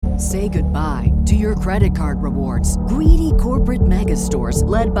Say goodbye to your credit card rewards. Greedy corporate mega stores,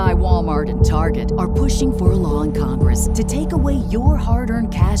 led by Walmart and Target, are pushing for a law in Congress to take away your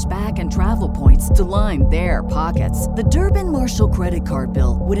hard-earned cash back and travel points to line their pockets. The Durbin-Marshall credit card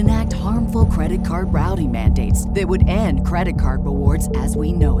bill would enact harmful credit card routing mandates that would end credit card rewards as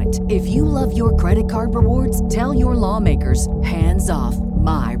we know it. If you love your credit card rewards, tell your lawmakers, hands off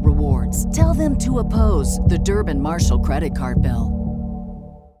my rewards. Tell them to oppose the Durbin-Marshall credit card bill.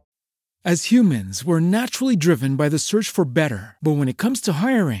 As humans, we're naturally driven by the search for better. But when it comes to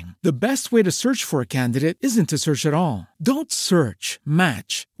hiring, the best way to search for a candidate isn't to search at all. Don't search,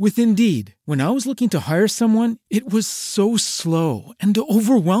 match with Indeed. When I was looking to hire someone, it was so slow and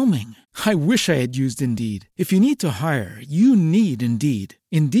overwhelming. I wish I had used Indeed. If you need to hire, you need Indeed.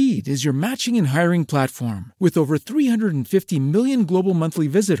 Indeed is your matching and hiring platform with over 350 million global monthly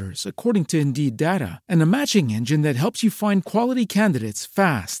visitors, according to Indeed data, and a matching engine that helps you find quality candidates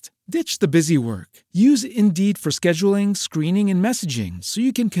fast. Ditch the busy work. Use Indeed for scheduling, screening, and messaging so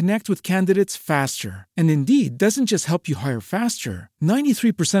you can connect with candidates faster. And Indeed doesn't just help you hire faster.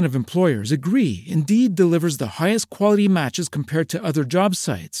 93% of employers agree Indeed delivers the highest quality matches compared to other job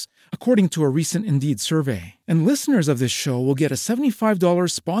sites, according to a recent Indeed survey. And listeners of this show will get a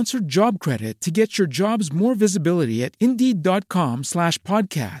 $75 sponsored job credit to get your jobs more visibility at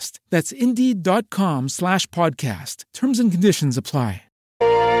Indeed.com/podcast. That's Indeed.com/podcast. Terms and conditions apply.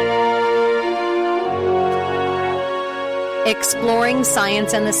 Exploring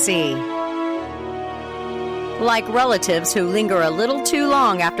science and the sea. Like relatives who linger a little too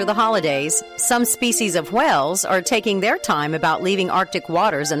long after the holidays, some species of whales are taking their time about leaving Arctic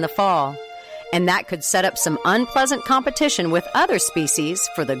waters in the fall. And that could set up some unpleasant competition with other species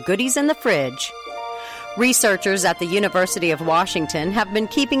for the goodies in the fridge. Researchers at the University of Washington have been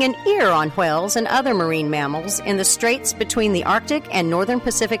keeping an ear on whales and other marine mammals in the straits between the Arctic and northern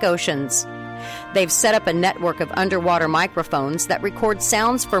Pacific Oceans. They've set up a network of underwater microphones that record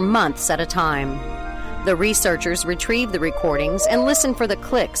sounds for months at a time. The researchers retrieve the recordings and listen for the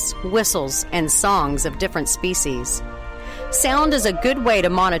clicks, whistles, and songs of different species. Sound is a good way to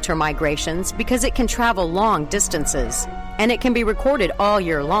monitor migrations because it can travel long distances, and it can be recorded all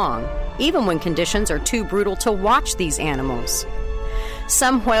year long, even when conditions are too brutal to watch these animals.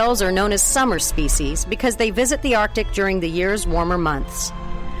 Some whales are known as summer species because they visit the Arctic during the year's warmer months.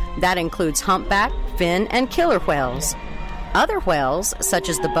 That includes humpback, fin, and killer whales. Other whales, such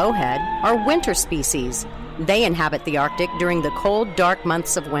as the bowhead, are winter species. They inhabit the Arctic during the cold, dark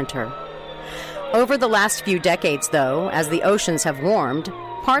months of winter. Over the last few decades, though, as the oceans have warmed,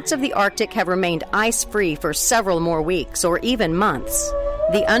 parts of the Arctic have remained ice-free for several more weeks or even months.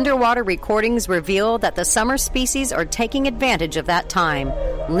 The underwater recordings reveal that the summer species are taking advantage of that time,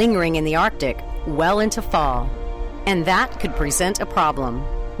 lingering in the Arctic well into fall. And that could present a problem.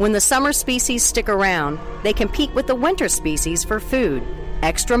 When the summer species stick around, they compete with the winter species for food,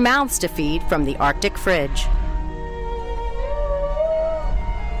 extra mouths to feed from the Arctic fridge.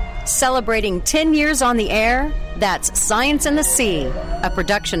 Celebrating 10 years on the air, that's Science and the Sea, a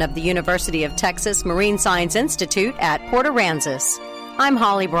production of the University of Texas Marine Science Institute at Port Aransas. I'm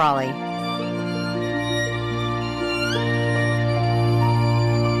Holly Brawley.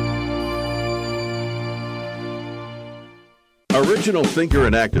 Original thinker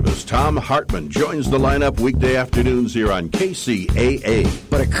and activist Thom Hartmann joins the lineup weekday afternoons here on KCAA.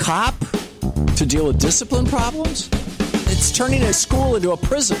 But a cop to deal with discipline problems? It's turning a school into a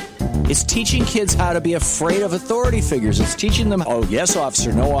prison. It's teaching kids how to be afraid of authority figures. It's teaching them, oh, yes,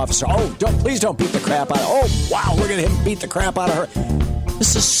 officer, no, officer. Oh, please don't beat the crap out of her. Oh, wow, look at him beat the crap out of her.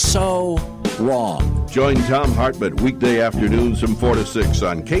 This is so wrong. Join Thom Hartmann weekday afternoons from 4 to 6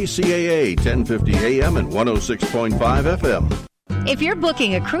 on KCAA 1050 AM and 106.5 FM. If you're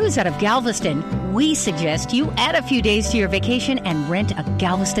booking a cruise out of Galveston, we suggest you add a few days to your vacation and rent a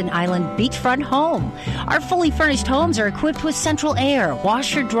Galveston Island beachfront home. Our fully furnished homes are equipped with central air,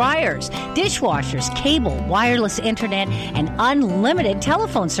 washer dryers, dishwashers, cable, wireless internet, and unlimited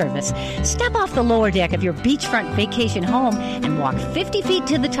telephone service. Step off the lower deck of your beachfront vacation home and walk 50 feet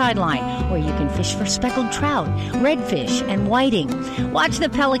to the tide line, where you can fish for speckled trout, redfish, and whiting. Watch the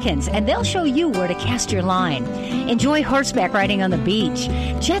pelicans, and they'll show you where to cast your line. Enjoy horseback riding on the beach,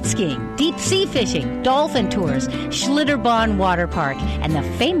 jet skiing, deep sea fishing, dolphin tours, Schlitterbahn Water Park, and the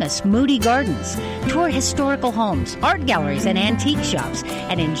famous Moody Gardens. Tour historical homes, art galleries, and antique shops,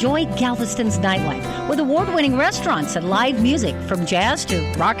 and enjoy Galveston's nightlife with award-winning restaurants and live music from jazz to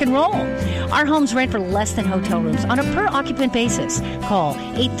rock and roll. Our homes rent for less than hotel rooms on a per-occupant basis. Call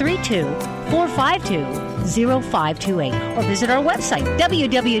 832-452-0528 or visit our website,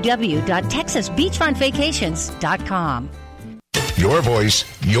 www.texasbeachfrontvacations.com. Your voice,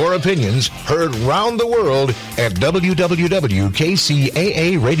 your opinions, heard round the world at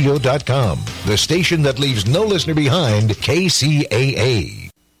www.kcaaradio.com. The station that leaves no listener behind, KCAA.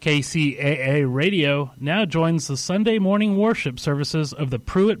 KCAA Radio now joins the Sunday morning worship services of the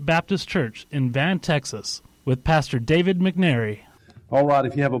Pruitt Baptist Church in Van, Texas, with Pastor David McNary. All right,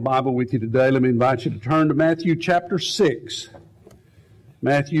 if you have a Bible with you today, let me invite you to turn to Matthew chapter 6.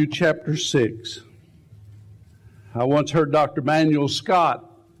 Matthew chapter 6. I once heard Dr. Manuel Scott,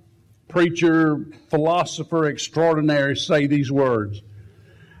 preacher, philosopher extraordinary, say these words.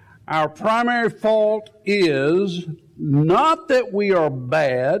 Our primary fault is not that we are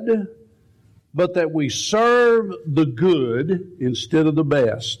bad, but that we serve the good instead of the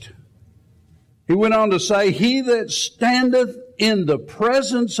best. He went on to say, he that standeth in the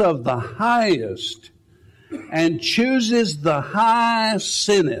presence of the highest and chooses the high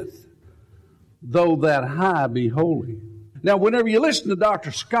sinneth, though that high be holy. Now, whenever you listen to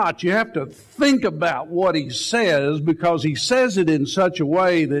Dr. Scott, you have to think about what he says, because he says it in such a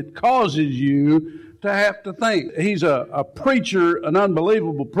way that causes you to have to think. He's a preacher, an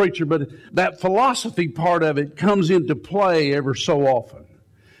unbelievable preacher, but that philosophy part of it comes into play ever so often.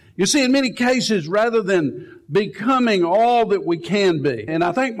 You see, in many cases, rather than becoming all that we can be, and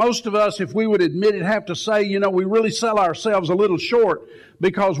I think most of us, if we would admit it, have to say, we really sell ourselves a little short,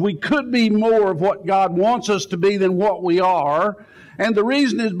 because we could be more of what God wants us to be than what we are. And the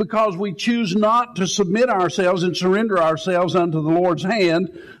reason is because we choose not to submit ourselves and surrender ourselves unto the Lord's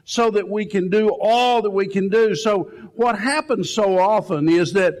hand so that we can do all that we can do. So what happens so often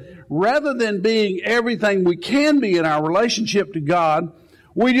is that rather than being everything we can be in our relationship to God,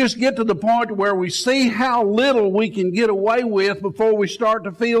 we just get to the point where we see how little we can get away with before we start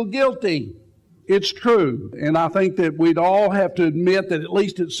to feel guilty. It's true. And I think that we'd all have to admit that at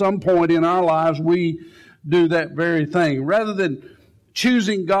least at some point in our lives we do that very thing. Rather than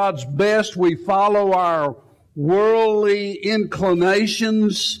choosing God's best, we follow our worldly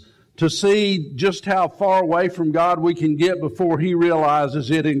inclinations to see just how far away from God we can get before He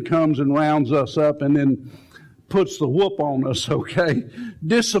realizes it and comes and rounds us up and then puts the whoop on us, okay?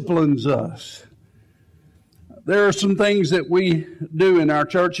 Disciplines us. There are some things that we do in our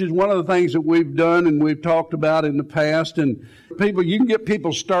churches. One of the things that we've done and we've talked about in the past, and you can get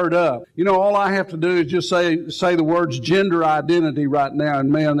people stirred up. All I have to do is just say the words gender identity right now,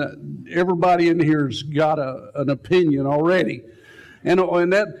 and man, everybody in here's got an opinion already. And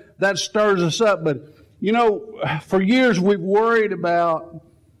that stirs us up. But, for years we've worried about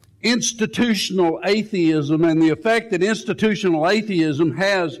institutional atheism and the effect that institutional atheism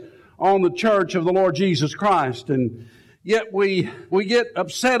has on the church of the Lord Jesus Christ. And yet we get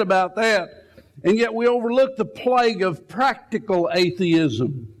upset about that, and yet we overlook the plague of practical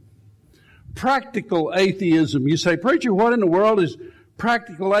atheism. Practical atheism. You say, preacher, what in the world is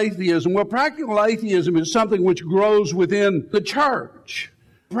practical atheism? Well, practical atheism is something which grows within the church.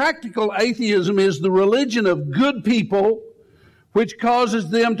 Practical atheism is the religion of good people which causes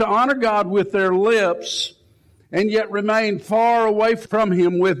them to honor God with their lips and yet remain far away from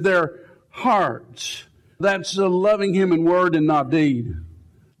Him with their hearts. That's loving Him in word and not deed.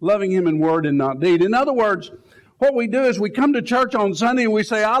 Loving Him in word and not deed. In other words, what we do is we come to church on Sunday and we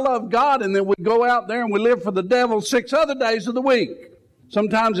say, I love God, and then we go out there and we live for the devil 6 other days of the week.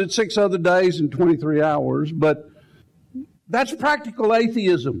 Sometimes it's 6 other days and 23 hours, but that's practical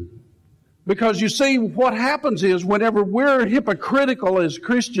atheism. Because you see, what happens is whenever we're hypocritical as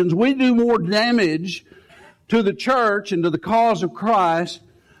Christians, we do more damage to the church and to the cause of Christ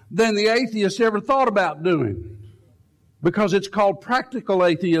than the atheist ever thought about doing. Because it's called practical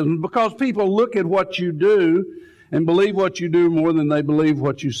atheism. Because people look at what you do and believe what you do more than they believe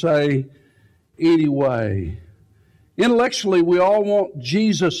what you say anyway. Intellectually, we all want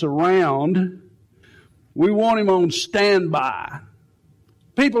Jesus around. We want Him on standby.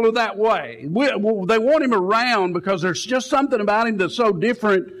 People are that way. They want Him around because there's just something about Him that's so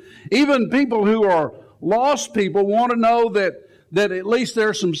different. Even people who are lost people want to know that at least there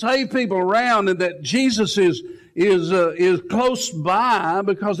are some saved people around and that Jesus is close by,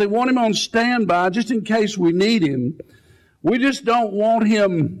 because they want Him on standby just in case we need Him. We just don't want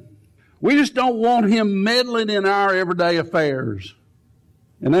Him meddling in our everyday affairs.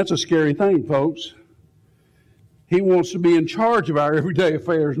 And that's a scary thing, folks. He wants to be in charge of our everyday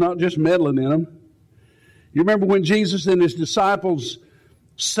affairs, not just meddling in them. You remember when Jesus and His disciples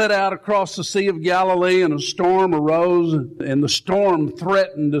set out across the Sea of Galilee and a storm arose, and the storm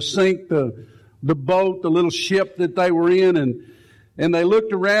threatened to sink the boat, the little ship that they were in, and they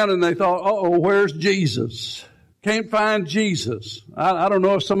looked around and they thought, uh-oh, where's Jesus? Can't find Jesus. I don't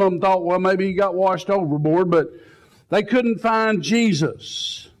know if some of them thought, well, maybe He got washed overboard, but They couldn't find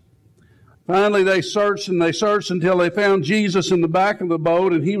Jesus. Finally, they searched and they searched until they found Jesus in the back of the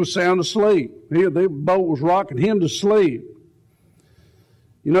boat, and he was sound asleep. The boat was rocking him to sleep.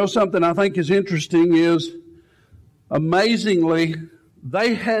 You know, something I think is interesting is, amazingly,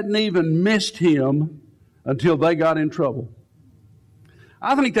 they hadn't even missed him until they got in trouble.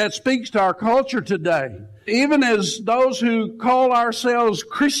 I think that speaks to our culture today. Even as those who call ourselves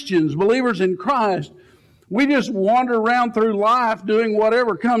Christians, believers in Christ, we just wander around through life doing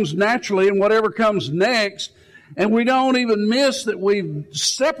whatever comes naturally and whatever comes next, and we don't even miss that we've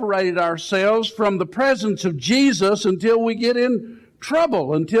separated ourselves from the presence of Jesus until we get in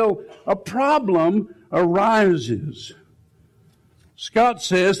trouble, until a problem arises. Scott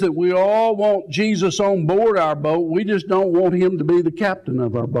says that we all want Jesus on board our boat. We just don't want him to be the captain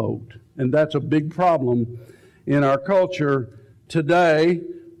of our boat. And that's a big problem in our culture today.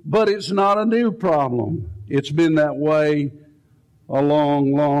 But it's not a new problem. It's been that way a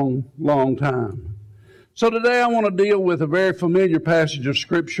long, long, long time. So today I want to deal with a very familiar passage of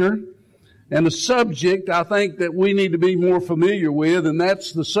Scripture and a subject I think that we need to be more familiar with, and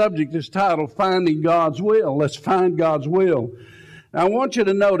that's the subject is titled Finding God's Will. Let's find God's will. Now, I want you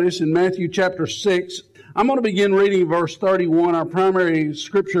to notice in Matthew chapter 6, I'm going to begin reading verse 31. Our primary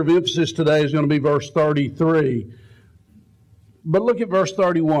scripture of emphasis today is going to be verse 33. But look at verse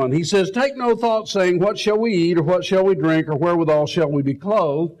 31. He says, "Take no thought, saying, what shall we eat, or what shall we drink, or wherewithal shall we be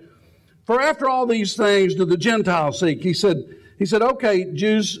clothed? For after all these things do the Gentiles seek." He said, okay,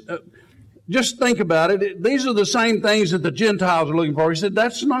 Jews, just think about it. These are the same things that the Gentiles are looking for. He said,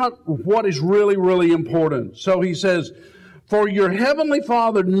 that's not what is really, really important. So he says, "For your heavenly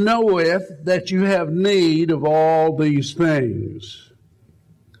Father knoweth that you have need of all these things."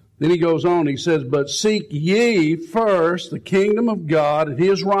 Then he goes on, he says, "But seek ye first the kingdom of God and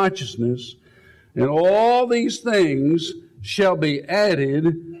his righteousness, and all these things shall be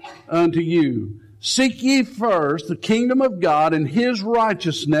added unto you." Seek ye first the kingdom of God and his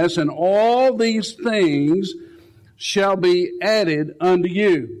righteousness, and all these things shall be added unto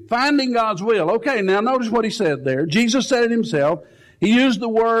you. Finding God's will. Okay, now notice what he said there. Jesus said it himself. He used the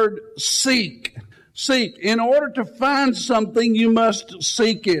word seek. Seek. In order to find something, you must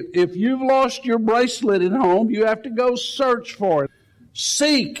seek it. If you've lost your bracelet at home, you have to go search for it.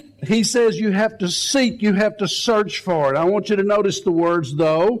 Seek. He says you have to seek. You have to search for it. I want you to notice the words,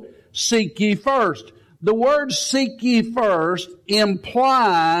 though. Seek ye first. The word seek ye first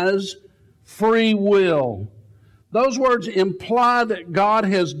implies free will. Those words imply that God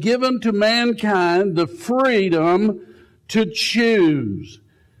has given to mankind the freedom to choose.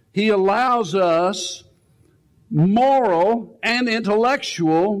 He allows us moral and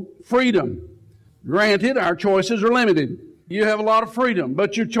intellectual freedom. Granted, our choices are limited. You have a lot of freedom,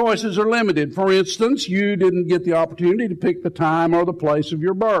 but your choices are limited. For instance, you didn't get the opportunity to pick the time or the place of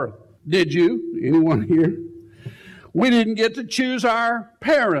your birth. Did you? Anyone here? We didn't get to choose our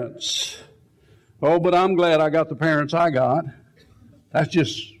parents. Oh, but I'm glad I got the parents I got. That's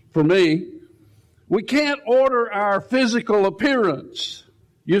just for me. We can't order our physical appearance.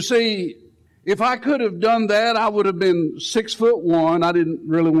 You see, if I could have done that, I would have been 6'1". I didn't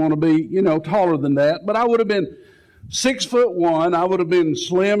really want to be, taller than that, but I would have been 6'1". I would have been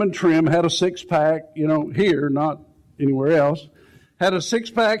slim and trim, had a six-pack, here, not anywhere else. Had a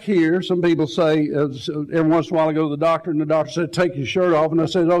six-pack here. Some people say, every once in a while I go to the doctor, and the doctor said, "Take your shirt off." And I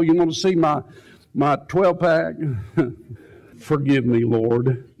said, "Oh, you want to see my 12-pack?" Forgive me,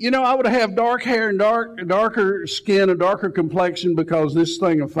 Lord. I would have dark hair and darker skin, a darker complexion, because this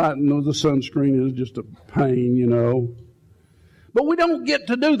thing of fighting with the sunscreen is just a pain, But we don't get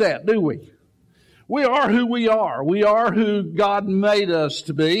to do that, do we? We are who we are. We are who God made us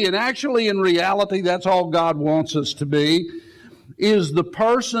to be. And actually, in reality, that's all God wants us to be, is the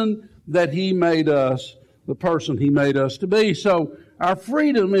person that He made us, the person He made us to be. So our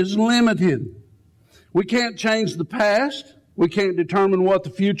freedom is limited. We can't change the past. We can't determine what the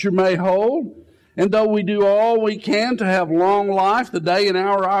future may hold. And though we do all we can to have long life, the day and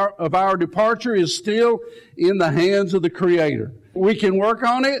hour of our departure is still in the hands of the Creator. We can work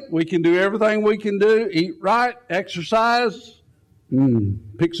on it. We can do everything we can do. Eat right, exercise,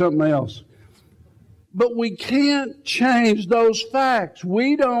 pick something else. But we can't change those facts.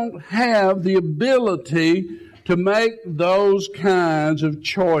 We don't have the ability to make those kinds of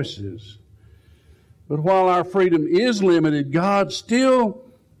choices. But while our freedom is limited, God still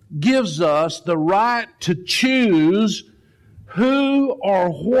gives us the right to choose who or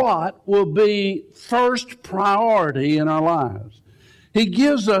what will be first priority in our lives. He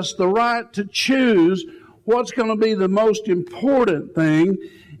gives us the right to choose what's going to be the most important thing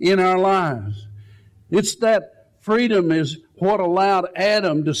in our lives. It's that freedom is what allowed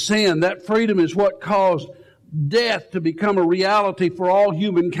Adam to sin. That freedom is what caused death to become a reality for all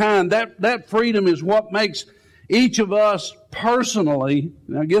humankind. That freedom is what makes each of us personally,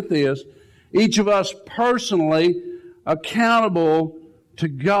 now get this, each of us personally accountable to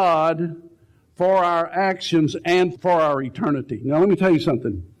God for our actions and for our eternity. Now let me tell you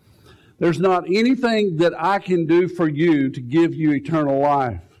something. There's not anything that I can do for you to give you eternal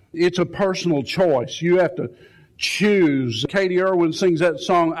life. It's a personal choice. You have to choose. Katie Irwin sings that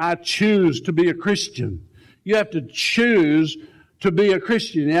song, I choose to be a Christian. You have to choose to be a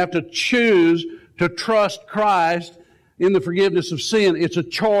Christian. You have to choose to trust Christ in the forgiveness of sin. It's a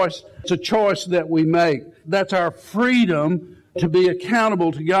choice. It's a choice that we make. That's our freedom to be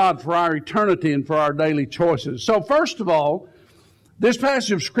accountable to God for our eternity and for our daily choices. So first of all, this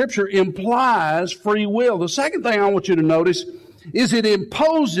passage of Scripture implies free will. The second thing I want you to notice is it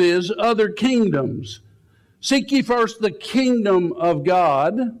imposes other kingdoms. Seek ye first the kingdom of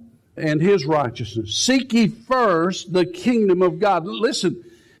God and His righteousness. Seek ye first the kingdom of God. Listen,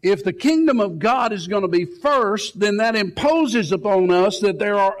 if the kingdom of God is going to be first, then that imposes upon us that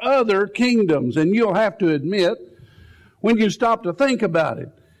there are other kingdoms. And you'll have to admit, when you stop to think about it,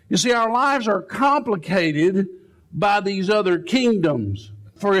 you see, our lives are complicated by these other kingdoms.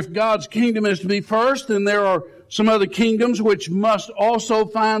 For if God's kingdom is to be first, then there are some other kingdoms which must also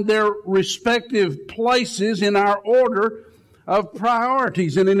find their respective places in our order of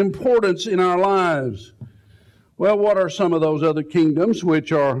priorities and in importance in our lives. Well, what are some of those other kingdoms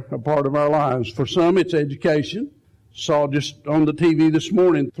which are a part of our lives? For some, it's education. Saw just on the TV this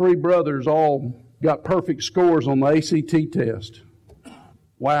morning, 3 brothers all got perfect scores on the ACT test.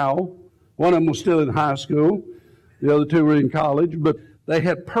 Wow. One of them was still in high school. The other 2 were in college, but they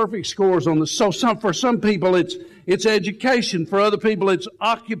had perfect scores on this. So for some people, it's education. For other people, it's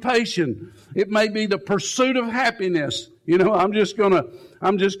occupation. It may be the pursuit of happiness. You know, I'm just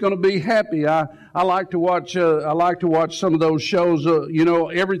gonna be happy. I like to watch some of those shows. You know,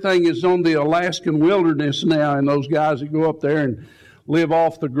 everything is on the Alaskan wilderness now, and those guys that go up there and live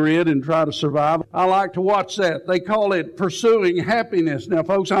off the grid and try to survive. I like to watch that. They call it pursuing happiness. Now,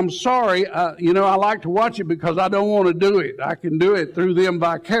 folks, I'm sorry. I like to watch it because I don't want to do it. I can do it through them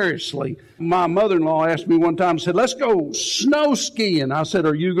vicariously. My mother-in-law asked me one time, said, let's go snow skiing. I said,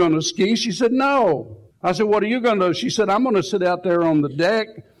 are you going to ski? She said, no. I said, what are you going to do? She said, I'm going to sit out there on the deck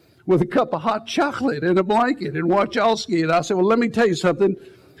with a cup of hot chocolate and a blanket and watch y'all ski. And I said, well, let me tell you something.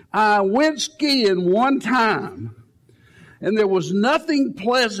 I went skiing one time, and there was nothing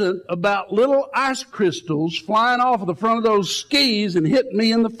pleasant about little ice crystals flying off of the front of those skis and hitting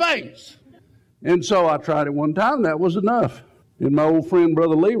me in the face. And so I tried it one time. That was enough. And my old friend,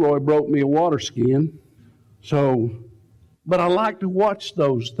 Brother Leroy, broke me a water skiing. But I like to watch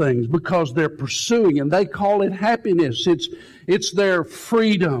those things because they're pursuing, and they call it happiness. It's their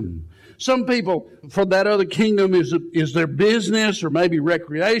freedom. Some people, for that other kingdom, is their business or maybe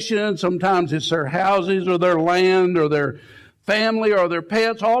recreation. Sometimes it's their houses or their land or their family or their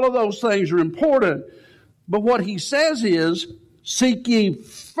pets. All of those things are important. But what he says is, seek ye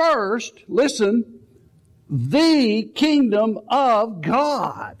first, listen, the kingdom of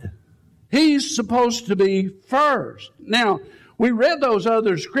God. He's supposed to be first. Now, we read those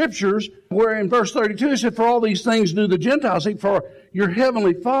other scriptures where in verse 32 it said, for all these things do the Gentiles seek, for your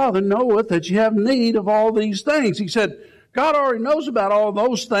heavenly Father knoweth that you have need of all these things. He said, God already knows about all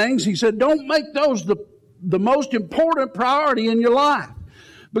those things. He said, don't make those the most important priority in your life.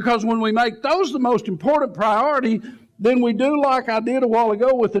 Because when we make those the most important priority, then we do like I did a while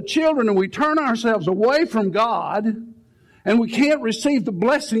ago with the children, and we turn ourselves away from God, and we can't receive the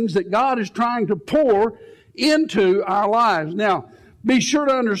blessings that God is trying to pour into our lives. Now, be sure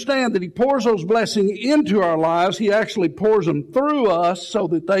to understand that He pours those blessings into our lives. He actually pours them through us so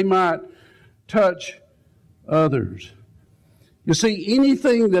that they might touch others. You see,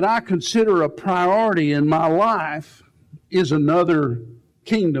 anything that I consider a priority in my life is another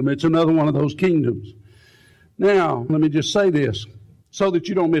kingdom. It's another one of those kingdoms. Now, let me just say this so that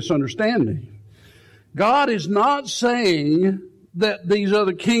you don't misunderstand me. God is not saying that these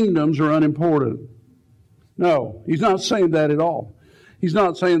other kingdoms are unimportant. No, He's not saying that at all. He's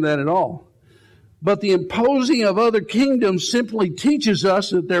not saying that at all. But the imposing of other kingdoms simply teaches us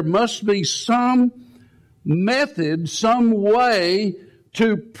that there must be some method, some way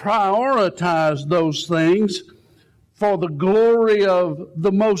to prioritize those things for the glory of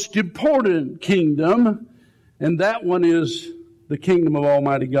the most important kingdom, and that one is the kingdom of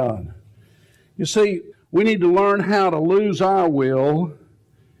Almighty God. You see, we need to learn how to lose our will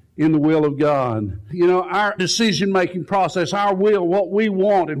in the will of God. You know, our decision-making process, our will, what we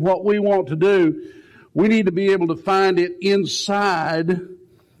want and what we want to do, We need to be able to find it inside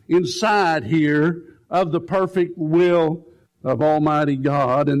here of the perfect will of Almighty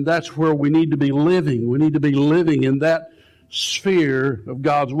God, and that's where we need to be living. We need to be living in that sphere of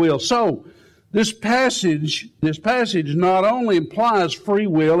God's will. So, this passage not only implies free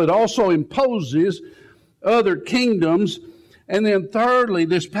will, it also imposes other kingdoms. And then thirdly,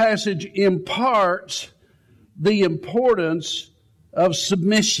 this passage imparts the importance of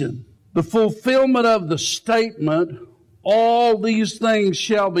submission. The fulfillment of the statement, all these things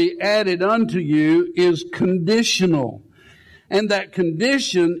shall be added unto you, is conditional. And that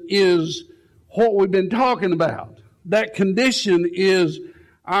condition is what we've been talking about. That condition is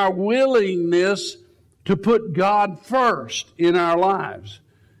our willingness to put God first in our lives.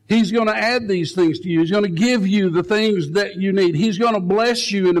 He's going to add these things to you. He's going to give you the things that you need. He's going to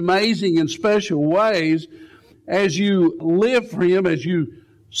bless you in amazing and special ways as you live for Him, as you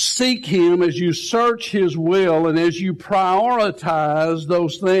seek Him, as you search His will, and as you prioritize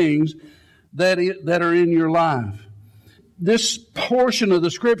those things that are in your life. This portion of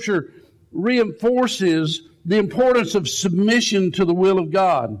the Scripture reinforces the importance of submission to the will of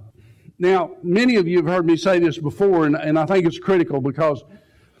God. Now, many of you have heard me say this before, and I think it's critical because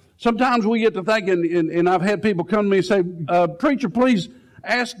sometimes we get to thinking, and I've had people come to me and say, preacher, please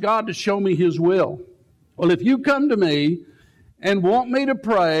ask God to show me His will. Well, if you come to me and want me to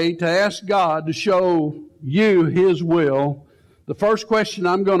pray to ask God to show you His will, the first question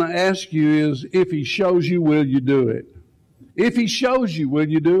I'm going to ask you is, if He shows you, will you do it? If He shows you, will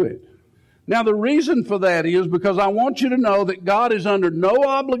you do it? Now, the reason for that is because I want you to know that God is under no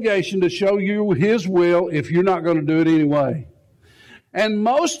obligation to show you His will if you're not going to do it anyway. And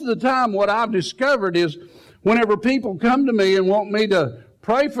most of the time, what I've discovered is whenever people come to me and want me to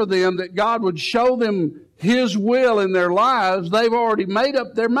pray for them that God would show them His will in their lives, they've already made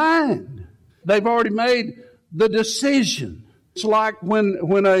up their mind. They've already made the decision. It's like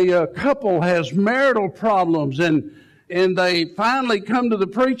when a couple has marital problems and they finally come to the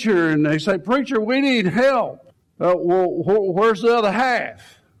preacher and they say, preacher, we need help. Well, where's the other half?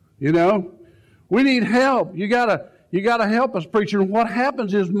 You know, we need help. You gotta help us, preacher. And what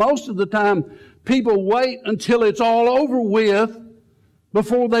happens is most of the time people wait until it's all over with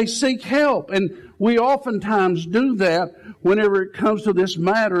before they seek help. And we oftentimes do that whenever it comes to this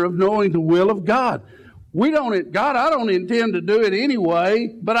matter of knowing the will of God. I don't intend to do it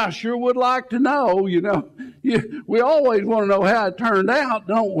anyway, but I sure would like to know, we always want to know how it turned out,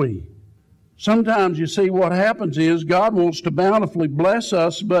 don't we? Sometimes you see what happens is God wants to bountifully bless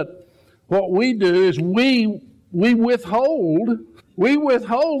us, but what we do is we withhold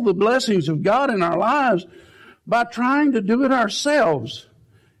the blessings of God in our lives by trying to do it ourselves.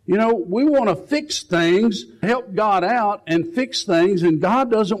 We want to fix things, help God out and fix things, and God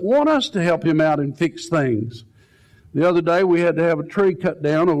doesn't want us to help Him out and fix things. The other day we had to have a tree cut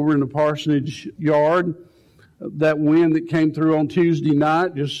down over in the parsonage yard. That wind that came through on Tuesday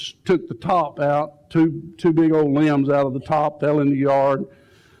night just took the top out. Two big old limbs out of the top fell in the yard.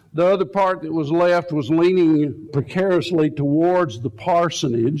 The other part that was left was leaning precariously towards the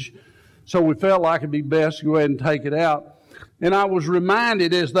parsonage, so we felt like it'd be best to go ahead and take it out. And I was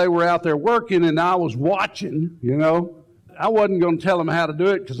reminded as they were out there working and I was watching, I wasn't going to tell them how to do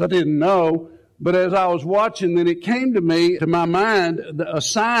it because I didn't know. But as I was watching, then it came to my mind, a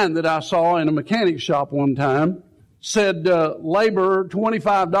sign that I saw in a mechanic shop one time said, labor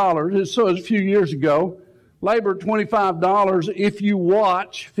 $25. So it was a few years ago. Labor $25 if you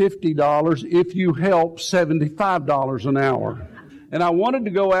watch, $50 if you help, $75 an hour. And I wanted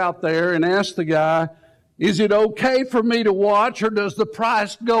to go out there and ask the guy, is it okay for me to watch or does the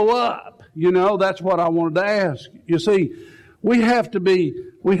price go up? That's what I wanted to ask. You see, we have to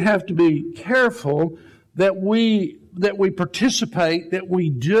be careful that we participate, that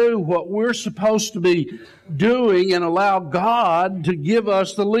we do what we're supposed to be doing and allow God to give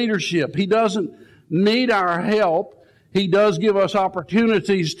us the leadership. He doesn't need our help. He does give us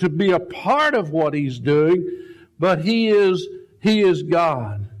opportunities to be a part of what He's doing, but He is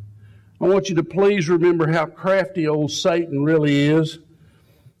God. I want you to please remember how crafty old Satan really is.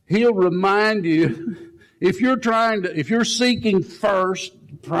 He'll remind you, if you're seeking first,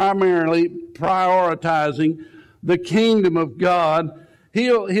 primarily prioritizing the kingdom of God,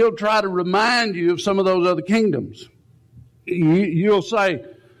 he'll try to remind you of some of those other kingdoms. You'll say,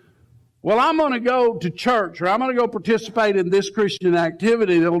 well, I'm going to go to church or I'm going to go participate in this Christian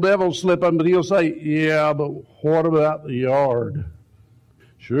activity. The devil will slip up, but he'll say, yeah, but what about the yard?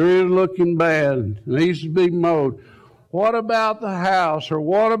 Sure is looking bad. It needs to be mowed. What about the house? Or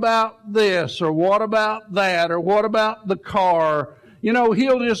what about this? Or what about that? Or what about the car? You know,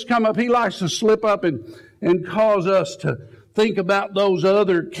 he'll just come up. He likes to slip up and cause us to think about those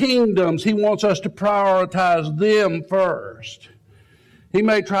other kingdoms. He wants us to prioritize them first. He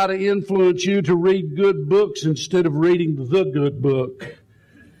may try to influence you to read good books instead of reading the good book.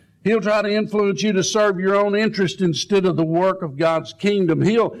 He'll try to influence you to serve your own interest instead of the work of God's kingdom.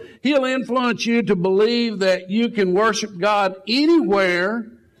 He'll influence you to believe that you can worship God anywhere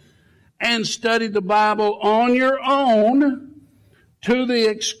and study the Bible on your own to the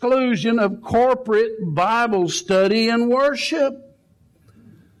exclusion of corporate Bible study and worship.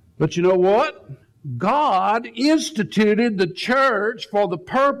 But you know what? God instituted the church for the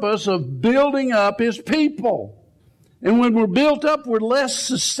purpose of building up His people. And when we're built up, we're less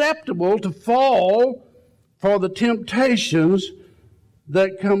susceptible to fall for the temptations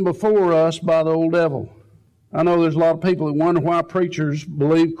that come before us by the old devil. I know there's a lot of people that wonder why preachers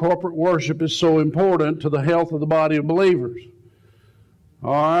believe corporate worship is so important to the health of the body of believers.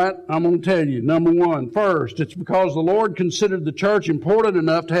 All right, I'm going to tell you. Number one, first, it's because the Lord considered the church important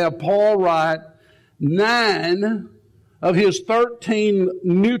enough to have Paul write 9 of his 13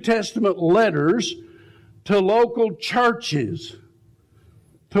 New Testament letters to local churches.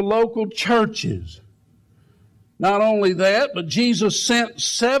 To local churches. Not only that, but Jesus sent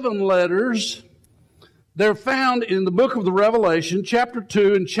 7 letters. They're found in the book of the Revelation, chapter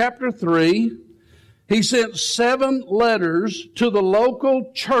 2 and chapter 3. He sent 7 letters to the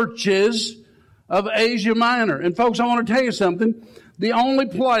local churches of Asia Minor. And folks, I want to tell you something. The only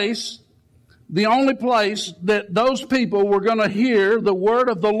place that those people were going to hear the word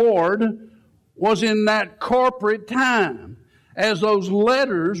of the Lord was in that corporate time, as those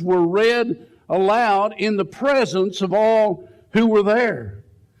letters were read aloud in the presence of all who were there.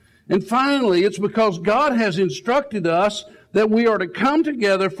 And finally, it's because God has instructed us that we are to come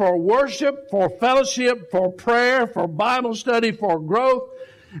together for worship, for fellowship, for prayer, for Bible study, for growth,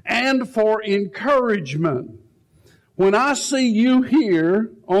 and for encouragement. When I see you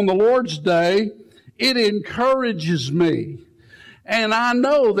here on the Lord's Day, it encourages me. And I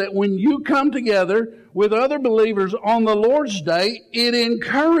know that when you come together with other believers on the Lord's Day, it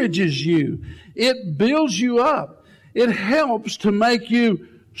encourages you. It builds you up. It helps to make you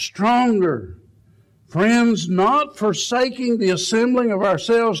stronger. Friends, not forsaking the assembling of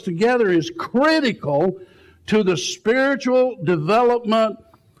ourselves together is critical to the spiritual development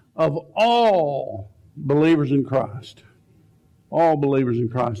of all believers in Christ. All believers in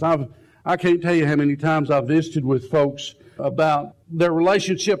Christ. I can't tell you how many times I've visited with folks about their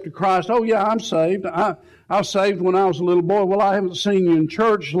relationship to Christ. Oh yeah, I'm saved. I was saved when I was a little boy. Well, I haven't seen you in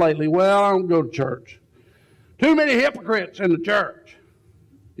church lately. Well, I don't go to church. Too many hypocrites in the church.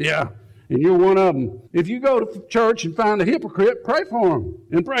 Yeah, and you're one of them. If you go to church and find a hypocrite, pray for them.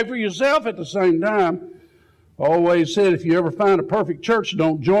 And pray for yourself at the same time. I always said, if you ever find a perfect church,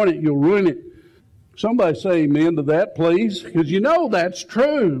 don't join it, you'll ruin it. Somebody say amen to that, please. Because you know that's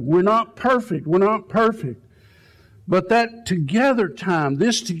true. We're not perfect. We're not perfect. But that together time,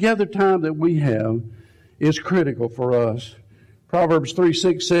 this together time that we have is critical for us. Proverbs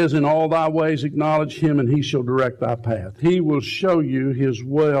 3:6 says, in all thy ways acknowledge Him, and He shall direct thy path. He will show you His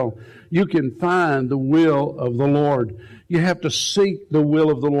will. You can find the will of the Lord. You have to seek the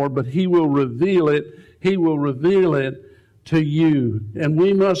will of the Lord, but He will reveal it. He will reveal it to you. And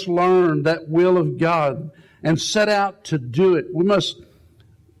we must learn that will of God and set out to do it. We must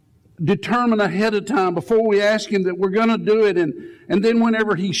determine ahead of time before we ask Him that we're going to do it. And then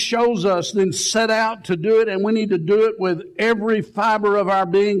whenever He shows us, then set out to do it. And we need to do it with every fiber of our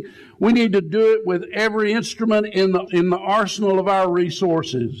being. We need to do it with every instrument in the arsenal of our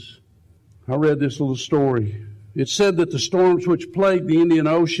resources. I read this little story. It said that the storms which plague the Indian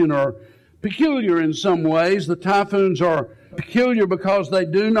Ocean are peculiar in some ways. The typhoons are peculiar because they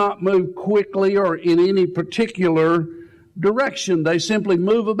do not move quickly or in any particular direction. They simply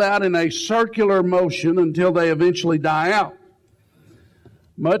move about in a circular motion until they eventually die out.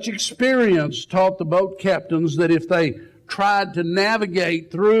 Much experience taught the boat captains that if they tried to navigate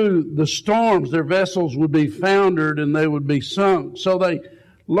through the storms, their vessels would be foundered and they would be sunk. So they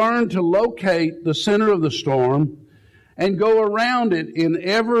learned to locate the center of the storm and go around it in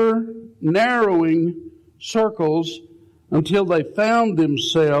ever narrowing circles until they found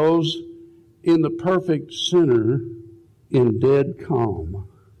themselves in the perfect center in dead calm.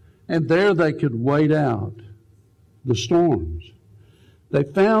 And there they could wait out the storms. They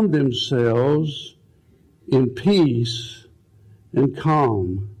found themselves in peace and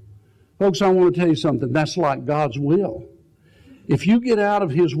calm. Folks, I want to tell you something. That's like God's will. If you get out of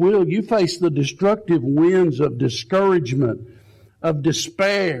His will, you face the destructive winds of discouragement, of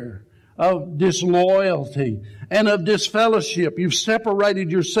despair, of disloyalty and of disfellowship. You've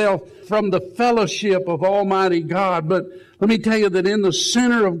separated yourself from the fellowship of Almighty God. But let me tell you that in the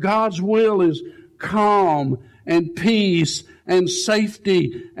center of God's will is calm and peace and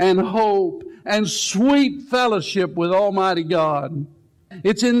safety and hope and sweet fellowship with Almighty God.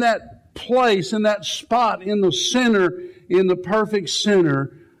 It's in that place, in that spot, in the center, in the perfect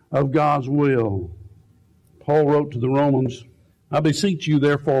center of God's will. Paul wrote to the Romans, I beseech you,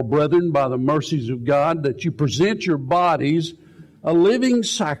 therefore, brethren, by the mercies of God, that you present your bodies a living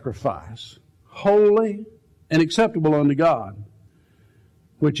sacrifice, holy and acceptable unto God,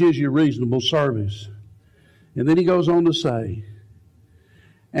 which is your reasonable service. And then he goes on to say,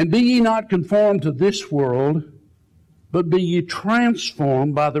 and be ye not conformed to this world, but be ye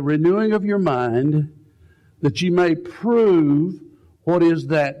transformed by the renewing of your mind, that ye may prove what is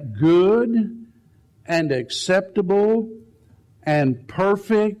that good and acceptable and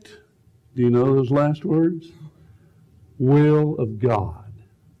perfect, do you know those last words? Will of God.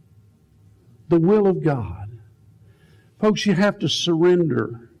 The will of God. Folks, you have to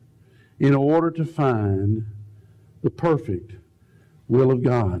surrender in order to find the perfect will of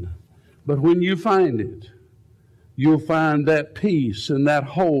God. But when you find it, you'll find that peace and that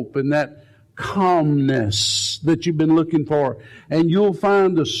hope and that calmness that you've been looking for. And you'll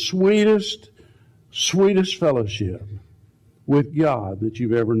find the sweetest fellowship with God that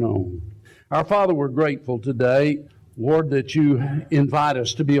you've ever known. Our Father, we're grateful today, Lord, that you invite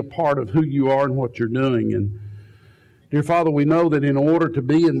us to be a part of who you are and what you're doing. And dear Father, we know that in order to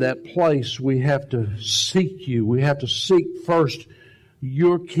be in that place, we have to seek you. We have to seek first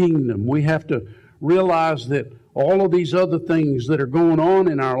your kingdom. We have to realize that all of these other things that are going on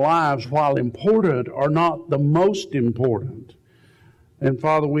in our lives, while important, are not the most important. And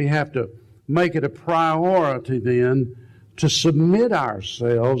Father, we have to make it a priority then to submit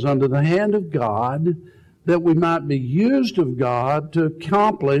ourselves under the hand of God, that we might be used of God to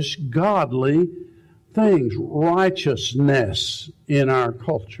accomplish godly things, righteousness in our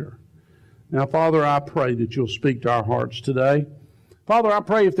culture. Now, Father, I pray that you'll speak to our hearts today. Father, I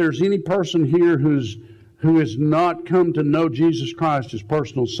pray if there's any person here who has not come to know Jesus Christ as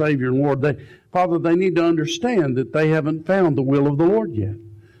personal Savior and Lord, Father, they need to understand that they haven't found the will of the Lord yet.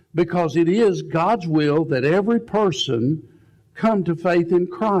 Because it is God's will that every person come to faith in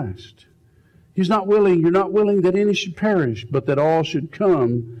Christ. You're not willing that any should perish, but that all should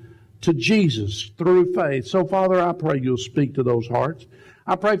come to Jesus through faith. So, Father, I pray you'll speak to those hearts.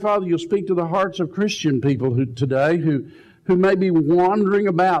 I pray, Father, you'll speak to the hearts of Christian people who may be wandering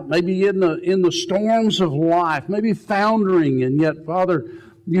about, maybe in the storms of life, maybe foundering, and yet, Father,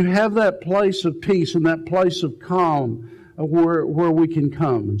 you have that place of peace and that place of calm where we can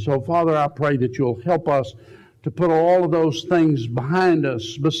come. And so, Father, I pray that you'll help us to put all of those things behind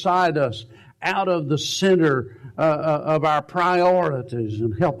us, beside us, out of the center of our priorities,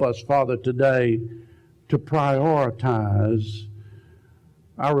 and help us, Father, today to prioritize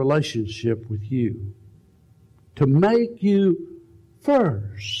our relationship with you, to make you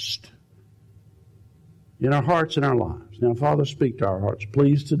first in our hearts and our lives. Now, Father, speak to our hearts,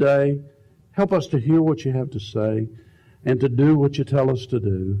 please, today. Help us to hear what you have to say and to do what you tell us to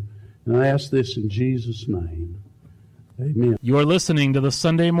do. And I ask this in Jesus' name. Amen. You're listening to the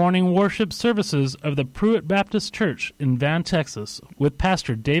Sunday morning worship services of the Pruitt Baptist Church in Van, Texas, with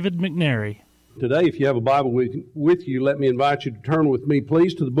Pastor David McNary. Today, if you have a Bible with you, let me invite you to turn with me,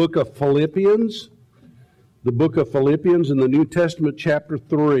 please, to the book of Philippians. The book of Philippians in the New Testament, chapter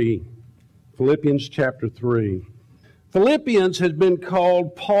 3. Philippians chapter 3. Philippians has been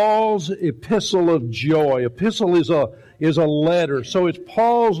called Paul's epistle of joy. Epistle is a letter. So it's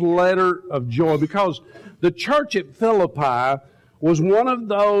Paul's letter of joy, because the church at Philippi was one of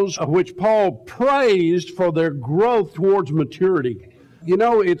those of which Paul praised for their growth towards maturity. You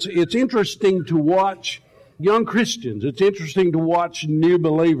know, it's interesting to watch young Christians. It's interesting to watch new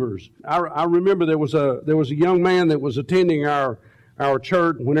believers. I remember there was a young man that was attending our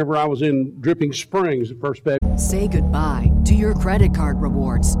church whenever I was in Dripping Springs at First Baptist. Say goodbye to your credit card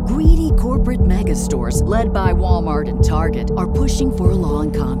rewards. Greedy corporate mega stores, led by Walmart and Target, are pushing for a law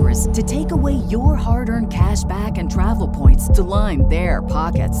in Congress to take away your hard-earned cash back and travel points to line their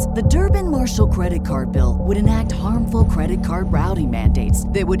pockets. The Durbin-Marshall credit card bill would enact harmful credit card routing mandates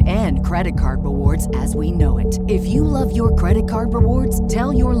that would end credit card rewards as we know it. If you love your credit card rewards,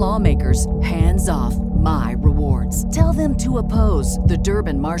 tell your lawmakers, hands off my rewards. Tell them to oppose the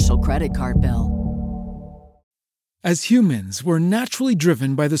Durbin-Marshall credit card bill. As humans, we're naturally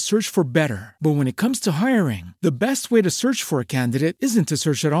driven by the search for better. But when it comes to hiring, the best way to search for a candidate isn't to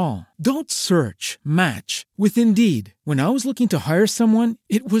search at all. Don't search, match with Indeed. When I was looking to hire someone,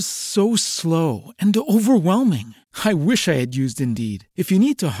 it was so slow and overwhelming. I wish I had used Indeed. If you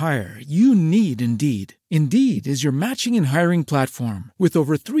need to hire, you need Indeed. Indeed is your matching and hiring platform with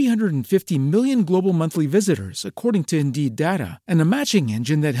over 350 million global monthly visitors, according to Indeed data, and a matching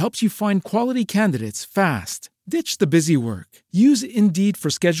engine that helps you find quality candidates fast. Ditch the busy work. Use Indeed for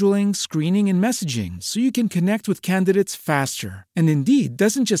scheduling, screening, and messaging so you can connect with candidates faster. And Indeed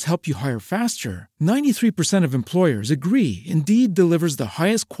doesn't just help you hire faster. 93% of employers agree Indeed delivers the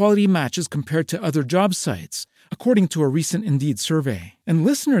highest quality matches compared to other job sites, according to a recent Indeed survey. And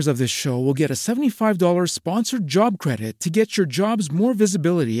listeners of this show will get a $75 sponsored job credit to get your jobs more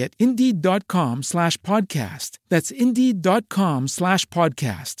visibility at Indeed.com/podcast. That's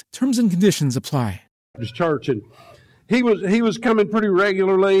Indeed.com/podcast. Terms and conditions apply. Church, and he was coming pretty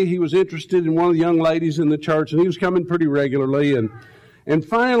regularly. He was interested in one of the young ladies in the church, and he was coming pretty regularly. And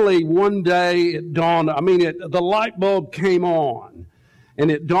finally, one day, it dawned. The light bulb came on, and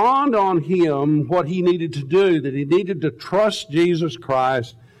it dawned on him what he needed to do. That he needed to trust Jesus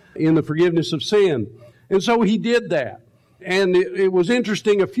Christ in the forgiveness of sin, and so he did that. And it was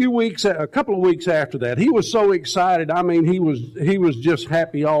interesting. A couple of weeks after that, he was so excited. He was just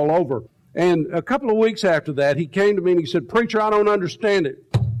happy all over. And a couple of weeks after that, he came to me and he said, "Preacher, I don't understand it."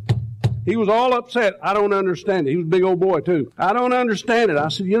 He was all upset. "I don't understand it." He was a big old boy, too. "I don't understand it." I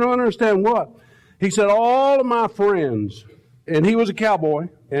said, "You don't understand what?" He said, "All of my friends," and he was a cowboy,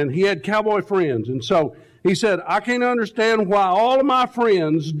 and he had cowboy friends. And so he said, "I can't understand why all of my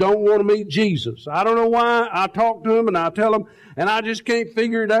friends don't want to meet Jesus. I don't know why. I talk to them and I tell them, and I just can't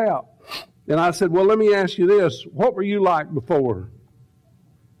figure it out." And I said, "Well, let me ask you this. What were you like before?"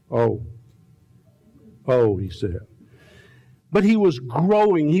 Oh, he said. But he was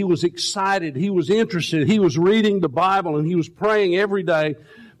growing. He was excited. He was interested. He was reading the Bible, and he was praying every day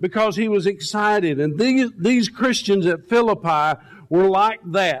because he was excited. And these Christians at Philippi were like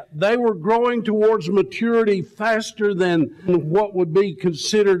that. They were growing towards maturity faster than what would be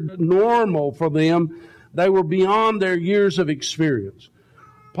considered normal for them. They were beyond their years of experience.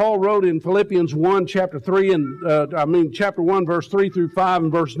 Paul wrote in Philippians 1, chapter 1, verse 3 through 5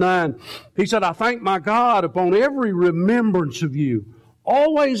 and verse 9. He said, "I thank my God upon every remembrance of you,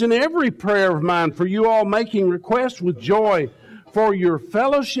 always in every prayer of mine for you all, making requests with joy for your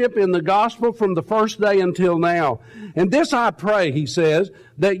fellowship in the gospel from the first day until now. And this I pray," he says,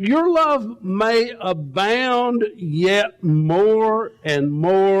 "that your love may abound yet more and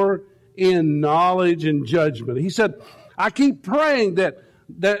more in knowledge and judgment." He said, "I keep praying that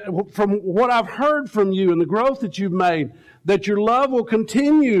from what I've heard from you and the growth that you've made, that your love will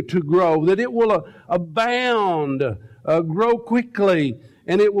continue to grow, that it will abound, grow quickly,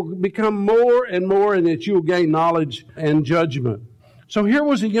 and it will become more and more, and that you will gain knowledge and judgment." So here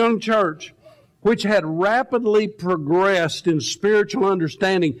was a young church which had rapidly progressed in spiritual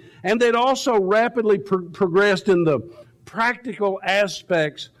understanding, and they'd also rapidly progressed in the practical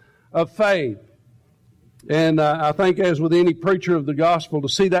aspects of faith. And I think, as with any preacher of the gospel, to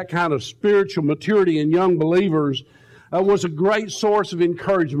see that kind of spiritual maturity in young believers was a great source of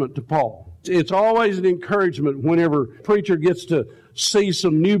encouragement to Paul. It's always an encouragement whenever a preacher gets to see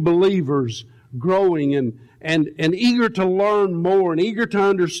some new believers growing and eager to learn more and eager to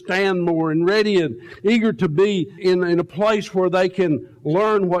understand more and ready and eager to be in a place where they can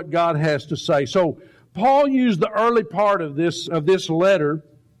learn what God has to say. So Paul used the early part of this letter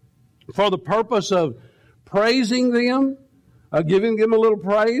for the purpose of praising them, giving them a little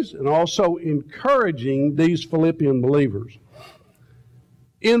praise, and also encouraging these Philippian believers.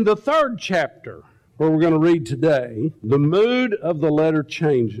 In the third chapter, where we're going to read today, the mood of the letter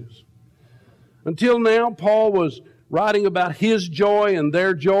changes. Until now, Paul was writing about his joy and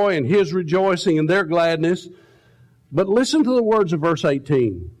his rejoicing and their gladness. But listen to the words of verse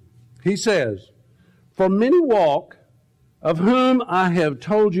 18. He says, "For many walk, of whom I have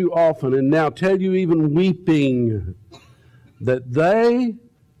told you often, and now tell you even weeping, that they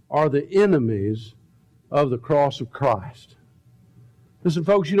are the enemies of the cross of Christ." Listen,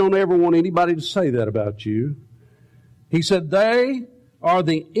 folks, you don't ever want anybody to say that about you. He said, they are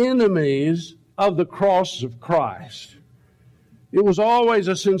the enemies of the cross of Christ. It was always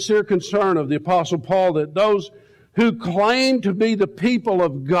a sincere concern of the Apostle Paul that those who claim to be the people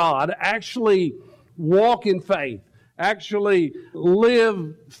of God actually walk in faith, actually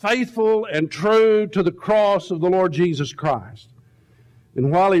live faithful and true to the cross of the Lord Jesus Christ.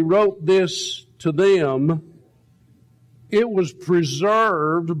 And while he wrote this to them, it was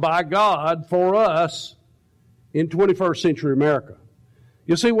preserved by God for us in 21st century America.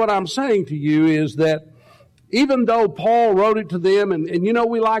 You see, what I'm saying to you is that even though Paul wrote it to them, and you know,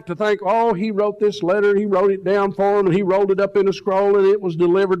 we like to think, oh, he wrote this letter, he wrote it down for them, and he rolled it up in a scroll, and it was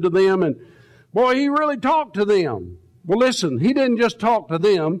delivered to them, and boy, he really talked to them. Well, listen, he didn't just talk to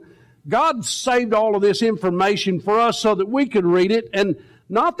them. God saved all of this information for us so that we could read it, and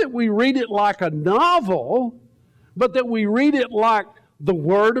not that we read it like a novel, but that we read it like the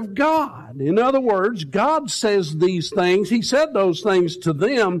Word of God. In other words, God says these things. He said those things to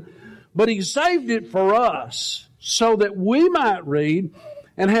them, but He saved it for us so that we might read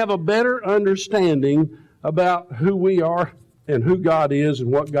and have a better understanding about who we are and who God is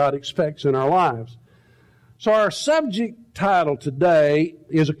and what God expects in our lives. So our subject title today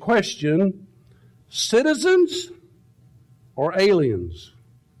is a question: citizens or aliens?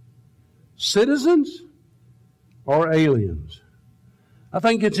 Citizens or aliens? I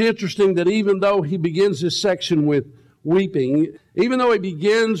think it's interesting that even though he begins this section with weeping, even though he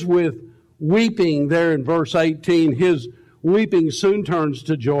begins with weeping there in verse 18, his weeping soon turns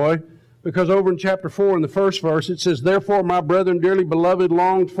to joy, because over in chapter 4 in the first verse it says, "Therefore, my brethren, dearly beloved,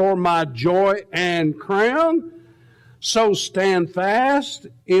 longed for my joy and crown. So stand fast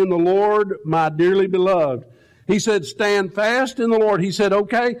in the Lord, my dearly beloved." He said, stand fast in the Lord. He said,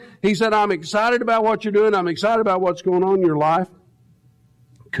 okay. He said, I'm excited about what you're doing. I'm excited about what's going on in your life.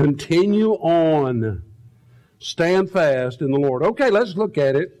 Continue on. Stand fast in the Lord. Okay, let's look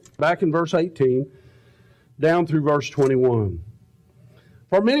at it. Back in verse 18, down through verse 21.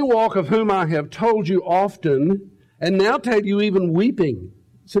 "For many walk, of whom I have told you often, and now tell you even weeping."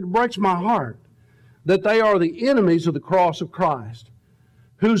 He said, it breaks my heart that they are the enemies of the cross of Christ,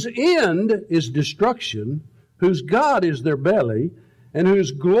 whose end is destruction, whose God is their belly, and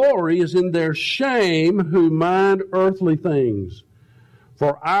whose glory is in their shame, who mind earthly things.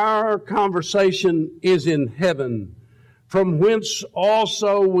 For our conversation is in heaven, from whence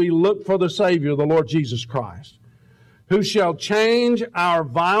also we look for the Savior, the Lord Jesus Christ, who shall change our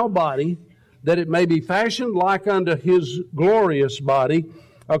vile body, that it may be fashioned like unto His glorious body,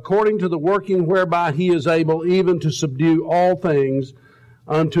 according to the working whereby He is able even to subdue all things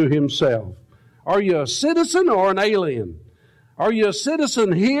unto Himself. Are you a citizen or an alien? Are you a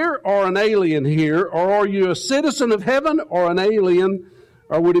citizen here or an alien here? Or are you a citizen of heaven or an alien?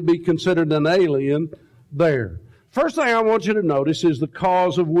 Or would it be considered an alien there? First thing I want you to notice is the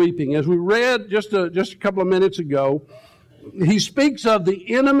cause of weeping. As we read just a couple of minutes ago, he speaks of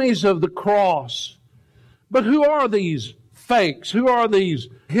the enemies of the cross. But who are these fakes? Who are these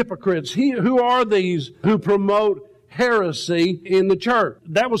hypocrites? Who are these who promote heresy in the church?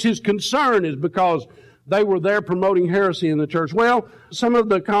 That was his concern, is because they were there promoting heresy in the church. Well, some of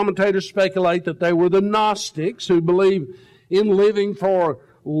the commentators speculate that they were the Gnostics, who believe in living for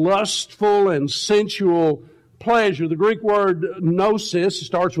lustful and sensual pleasure. The Greek word gnosis,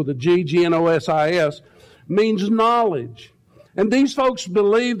 starts with a G, G-N-O-S-I-S, means knowledge. And these folks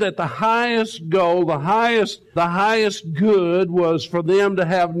believed that the highest goal, the highest good was for them to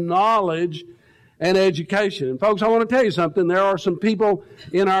have knowledge and education. And folks, I want to tell you something. There are some people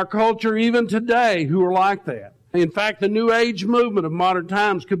in our culture even today who are like that. In fact, the New Age movement of modern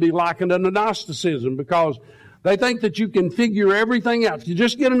times could be likened unto Gnosticism, because they think that you can figure everything out. If you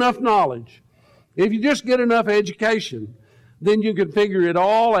just get enough knowledge, if you just get enough education, then you can figure it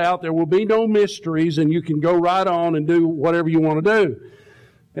all out. There will be no mysteries, and you can go right on and do whatever you want to do.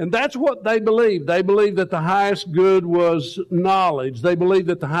 And that's what they believed. They believed that the highest good was knowledge. They believed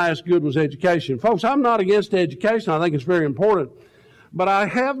that the highest good was education. Folks, I'm not against education. I think it's very important. But I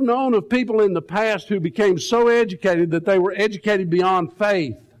have known of people in the past who became so educated that they were educated beyond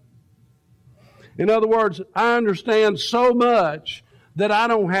faith. In other words, I understand so much that I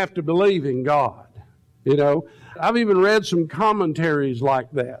don't have to believe in God. You know, I've even read some commentaries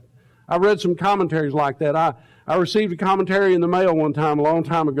like that. I received a commentary in the mail one time, a long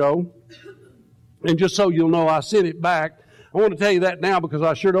time ago. And just so you'll know, I sent it back. I want to tell you that now because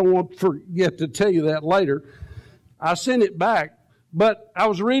I sure don't want to forget to tell you that later. I sent it back, but I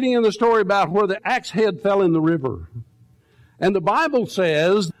was reading in the story about where the axe head fell in the river. And the Bible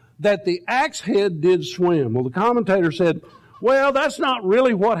says that the axe head did swim. Well, the commentator said, well, that's not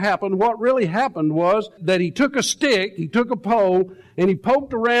really what happened. What really happened was that he took a stick, he took a pole, and he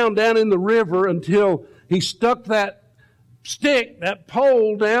poked around down in the river until he stuck that stick, that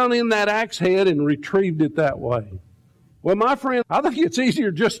pole, down in that axe head and retrieved it that way. Well, my friend, I think it's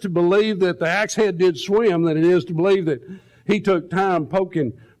easier just to believe that the axe head did swim than it is to believe that he took time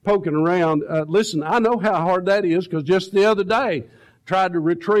poking around. Listen, I know how hard that is, because just the other day, tried to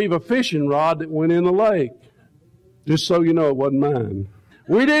retrieve a fishing rod that went in the lake. Just so you know, it wasn't mine.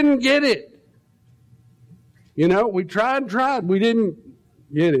 We didn't get it. You know, we tried. We didn't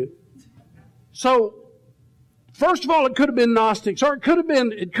get it. So, first of all, it could have been Gnostics, or it could have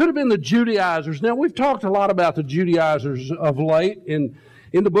been the Judaizers. Now, we've talked a lot about the Judaizers of late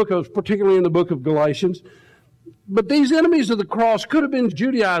particularly in the book of Galatians. But these enemies of the cross could have been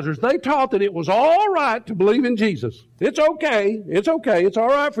Judaizers. They taught that it was all right to believe in Jesus. It's okay. It's all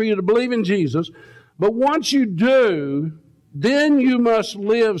right for you to believe in Jesus. But once you do, then you must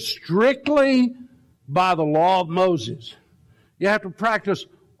live strictly by the law of Moses. You have to practice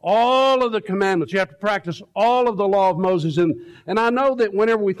all of the commandments. You have to practice all of the law of Moses. And I know that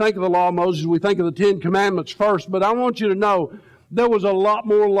whenever we think of the law of Moses, we think of the Ten Commandments first. But I want you to know there was a lot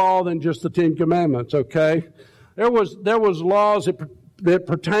more law than just the Ten Commandments, okay? There was laws that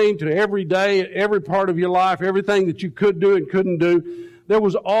pertained to every day, every part of your life, everything that you could do and couldn't do. There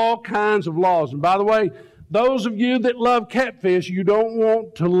was all kinds of laws. And by the way, those of you that love catfish, you don't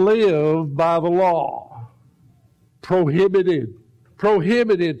want to live by the law. Prohibited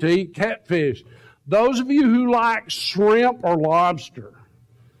to eat catfish. Those of you who like shrimp or lobster,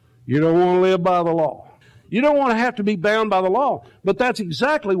 you don't want to live by the law. You don't want to have to be bound by the law. But that's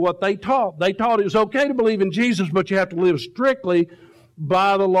exactly what they taught. They taught it was okay to believe in Jesus, but you have to live strictly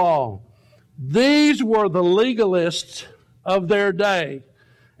by the law. These were the legalists of their day.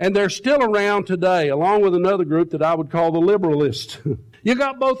 And they're still around today, along with another group that I would call the liberalists. You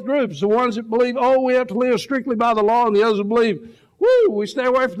got both groups. The ones that believe, we have to live strictly by the law, and the others that believe, we stay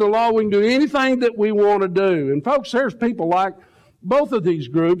away from the law, we can do anything that we want to do. And folks, there's people like both of these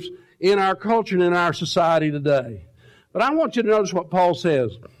groups in our culture and in our society today. But I want you to notice what Paul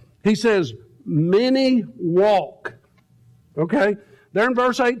says. He says, many walk. Okay? There in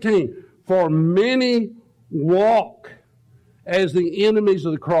verse 18. For many walk as the enemies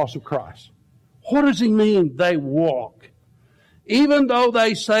of the cross of Christ. What does he mean, they walk? Even though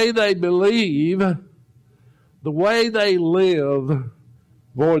they say they believe, the way they live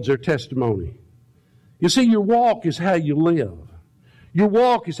voids their testimony. You see, your walk is how you live. Your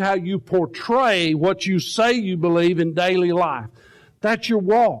walk is how you portray what you say you believe in daily life. That's your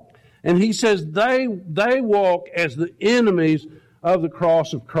walk. And he says they walk as the enemies of the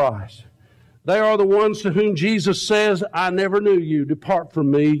cross of Christ. They are the ones to whom Jesus says, I never knew you. Depart from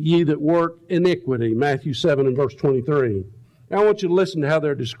me, ye that work iniquity. Matthew 7 and verse 23. Now I want you to listen to how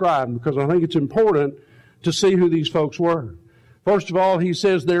they're described, because I think it's important to see who these folks were. First of all, he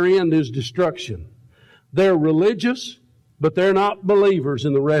says their end is destruction. They're religious, but they're not believers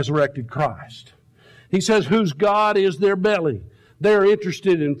in the resurrected Christ. He says whose God is their belly. They're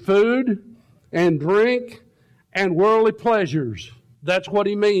interested in food and drink and worldly pleasures. That's what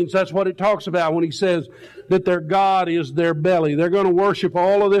he means. That's what it talks about when he says that their God is their belly. They're going to worship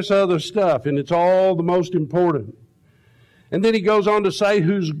all of this other stuff, and it's all the most important. And then he goes on to say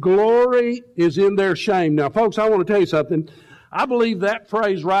whose glory is in their shame. Now, folks, I want to tell you something. I believe that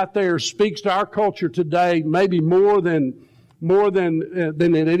phrase right there speaks to our culture today maybe more than at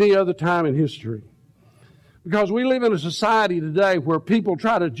any other time in history. Because we live in a society today where people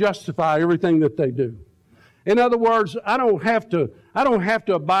try to justify everything that they do. In other words, I don't have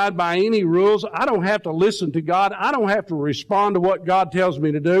to abide by any rules. I don't have to listen to God. I don't have to respond to what God tells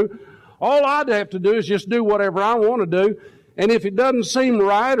me to do. All I'd have to do is just do whatever I want to do. And if it doesn't seem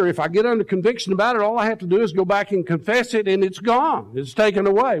right, or if I get under conviction about it, all I have to do is go back and confess it, and it's gone. It's taken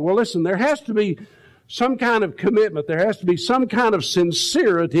away. Well, listen, there has to be some kind of commitment. There has to be some kind of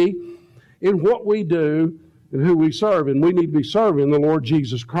sincerity in what we do and who we serve. And we need to be serving the Lord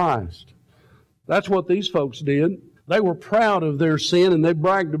Jesus Christ. That's what these folks did. They were proud of their sin, and they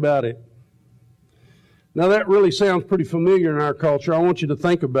bragged about it. Now, that really sounds pretty familiar in our culture. I want you to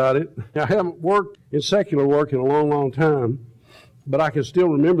think about it. I haven't worked in secular work in a long, long time, but I can still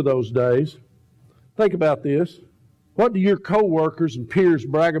remember those days. Think about this. What do your co-workers and peers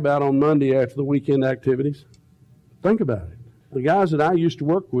brag about on Monday after the weekend activities? Think about it. The guys that I used to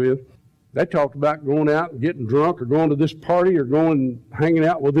work with, they talked about going out and getting drunk, or going to this party, or going hanging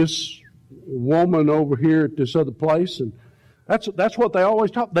out with this woman over here at this other place. And that's what they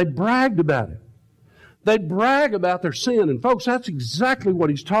always talked. They bragged about it. They brag about their sin. And folks, that's exactly what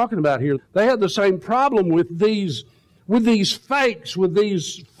he's talking about here. They had the same problem with these fakes, with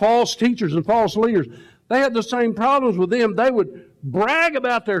these false teachers and false leaders. They had the same problems with them. They would brag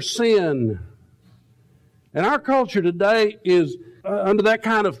about their sin. And our culture today is under that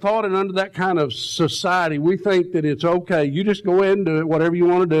kind of thought and under that kind of society. We think that it's okay. You just go ahead and do it, whatever you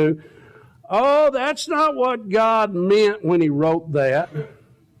want to do. Oh, that's not what God meant when he wrote that.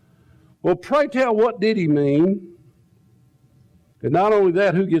 Well, pray tell, what did he mean? And not only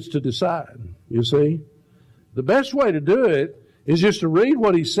that, who gets to decide, you see? The best way to do it is just to read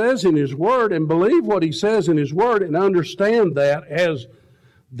what He says in His Word and believe what He says in His Word and understand that as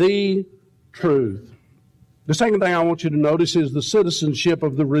the truth. The second thing I want you to notice is the citizenship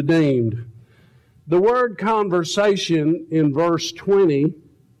of the redeemed. The word conversation in verse 20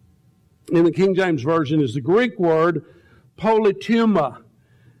 in the King James Version is the Greek word politeuma,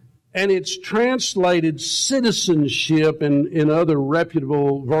 and it's translated citizenship in other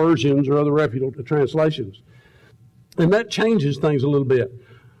reputable versions or other reputable translations. And that changes things a little bit.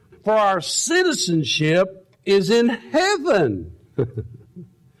 For our citizenship is in heaven.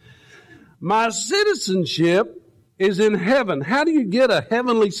 My citizenship is in heaven. How do you get a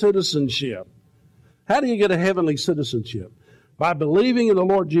heavenly citizenship? How do you get a heavenly citizenship? By believing in the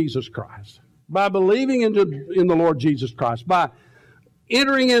Lord Jesus Christ. By believing in the Lord Jesus Christ. By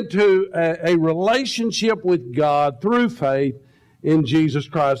entering into a relationship with God through faith in Jesus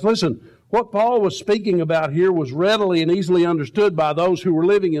Christ. Listen, what Paul was speaking about here was readily and easily understood by those who were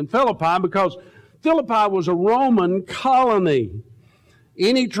living in Philippi, because Philippi was a Roman colony.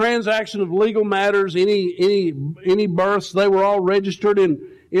 Any transaction of legal matters, any births, they were all registered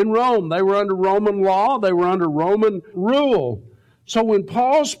in Rome. They were under Roman law. They were under Roman rule. So when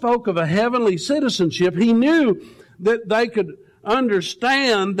Paul spoke of a heavenly citizenship, he knew that they could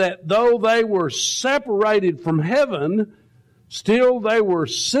understand that though they were separated from heaven, still they were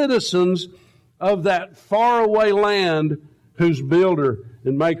citizens of that faraway land whose builder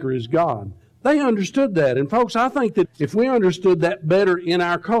and maker is God. They understood that. And folks, I think that if we understood that better in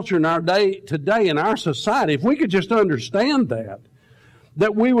our culture, in our day today, in our society, if we could just understand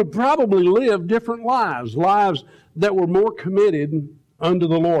that we would probably live different lives that were more committed unto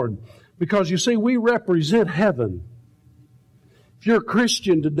the Lord. Because you see, we represent heaven. If you're a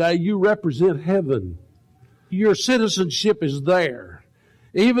Christian today, you represent heaven. Your citizenship is there.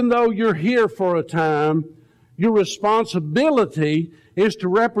 Even though you're here for a time, your responsibility is to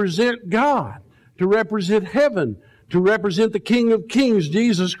represent God, to represent heaven, to represent the King of Kings,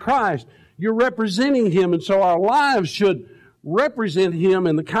 Jesus Christ. You're representing Him, and so our lives should represent Him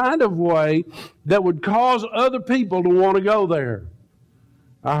in the kind of way that would cause other people to want to go there.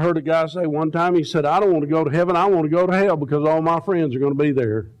 I heard a guy say one time, he said, I don't want to go to heaven, I want to go to hell because all my friends are going to be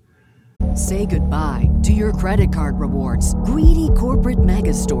there. Say goodbye to your credit card rewards. Greedy corporate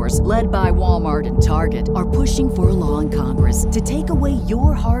mega stores, led by Walmart and Target, are pushing for a law in Congress to take away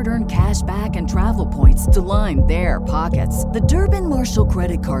your hard-earned cash back and travel points to line their pockets. The Durbin-Marshall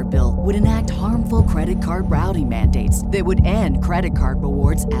credit card bill would enact harmful credit card routing mandates that would end credit card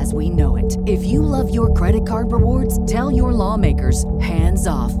rewards as we know it. If you love your credit card rewards, tell your lawmakers, hands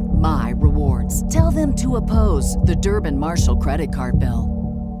off my rewards. Tell them to oppose the Durbin-Marshall credit card bill.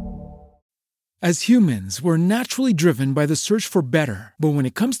 As humans, we're naturally driven by the search for better. But when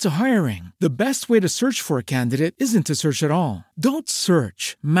it comes to hiring, the best way to search for a candidate isn't to search at all. Don't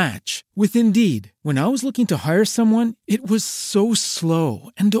search, match with Indeed. When I was looking to hire someone, it was so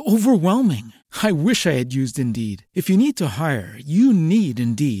slow and overwhelming. I wish I had used Indeed. If you need to hire, you need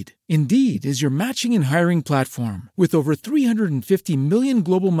Indeed. Indeed is your matching and hiring platform with over 350 million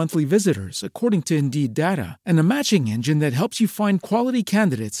global monthly visitors, according to Indeed data, and a matching engine that helps you find quality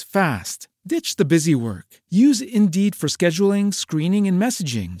candidates fast. Ditch the busy work. Use Indeed for scheduling, screening, and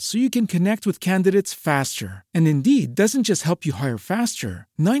messaging so you can connect with candidates faster. And Indeed doesn't just help you hire faster.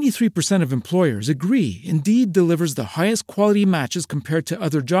 93% of employers agree Indeed delivers the highest quality matches compared to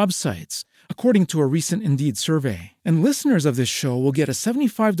other job sites, according to a recent Indeed survey. And listeners of this show will get a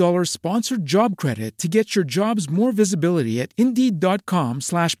 $75 sponsored job credit to get your jobs more visibility at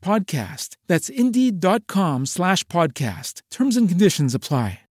Indeed.com/podcast. That's Indeed.com/podcast. Terms and conditions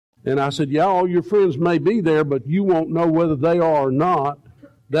apply. And I said, yeah, all your friends may be there, but you won't know whether they are or not.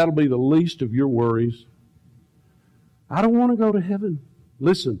 That'll be the least of your worries. I don't want to go to heaven.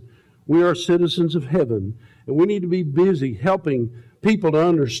 Listen, we are citizens of heaven, and we need to be busy helping people to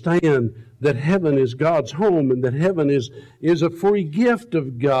understand that heaven is God's home and that heaven is a free gift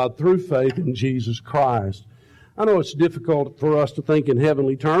of God through faith in Jesus Christ. I know it's difficult for us to think in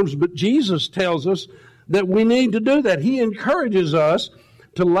heavenly terms, but Jesus tells us that we need to do that. He encourages us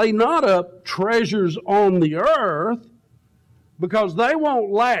to lay not up treasures on the earth, because they won't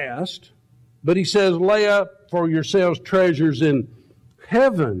last, but He says, lay up for yourselves treasures in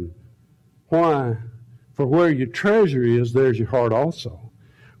heaven. Why? For where your treasure is, there's your heart also.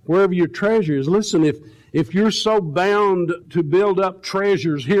 Wherever your treasure is, listen, if you're so bound to build up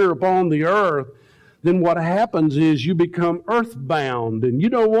treasures here upon the earth, then what happens is you become earthbound, and you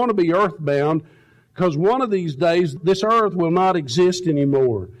don't want to be earthbound, because one of these days, this earth will not exist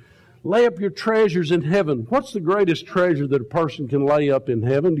anymore. Lay up your treasures in heaven. What's the greatest treasure that a person can lay up in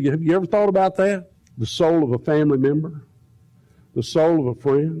heaven? Have you ever thought about that? The soul of a family member. the soul of a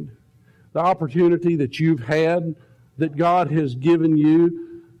friend, the opportunity that you've had, that God has given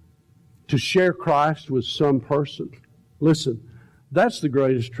you to share Christ with some person. Listen, that's the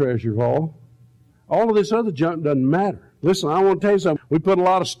greatest treasure of all. All of this other junk doesn't matter. Listen, I want to tell you something. We put a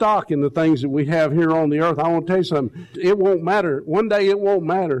lot of stock in the things that we have here on the earth. I want to tell you something. It won't matter. One day it won't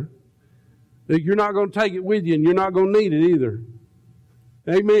matter. You're not going to take it with you, and you're not going to need it either.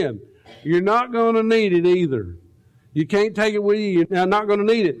 Amen. You're not going to need it either. You can't take it with you. You're not going to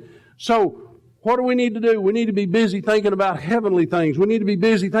need it. So, what do we need to do? We need to be busy thinking about heavenly things. We need to be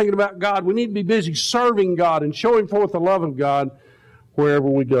busy thinking about God. We need to be busy serving God and showing forth the love of God wherever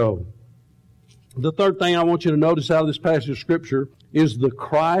we go. The third thing I want you to notice out of this passage of Scripture is the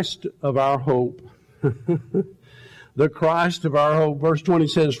Christ of our hope. The Christ of our hope. Verse 20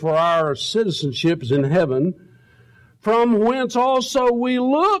 says, "For our citizenship is in heaven, from whence also we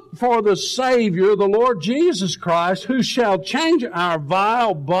look for the Savior, the Lord Jesus Christ, who shall change our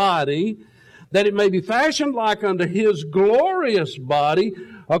vile body, that it may be fashioned like unto His glorious body,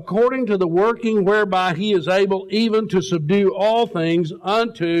 according to the working whereby He is able even to subdue all things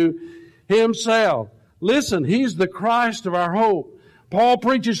unto Himself." Listen, He's the Christ of our hope. Paul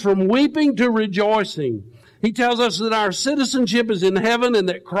preaches from weeping to rejoicing. He tells us that our citizenship is in heaven and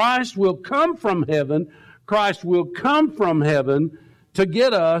that Christ will come from heaven. Christ will come from heaven to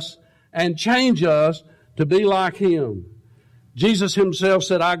get us and change us to be like Him. Jesus Himself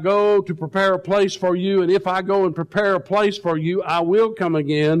said, "I go to prepare a place for you, and if I go and prepare a place for you, I will come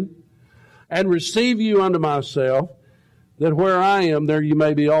again and receive you unto myself, that where I am, there you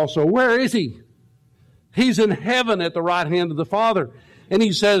may be also." Where is He? He's in heaven at the right hand of the Father. And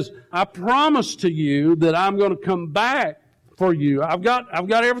He says, "I promise to you that I'm going to come back for you. I've got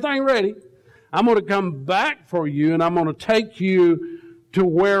everything ready. I'm going to come back for you, and I'm going to take you to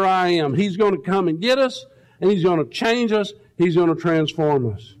where I am." He's going to come and get us, and He's going to change us. He's going to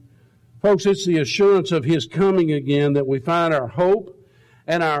transform us. Folks, it's the assurance of His coming again that we find our hope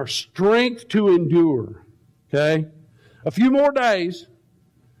and our strength to endure. Okay? A few more days.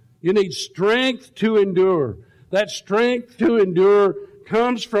 You need strength to endure. That strength to endure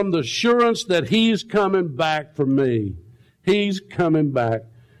comes from the assurance that He's coming back for me. He's coming back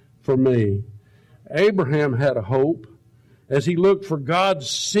for me. Abraham had a hope as he looked for God's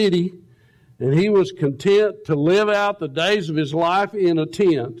city, and he was content to live out the days of his life in a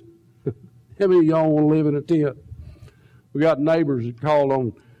tent. How many of y'all want to live in a tent? We got neighbors that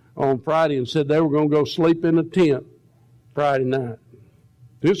called on Friday and said they were going to go sleep in a tent Friday night.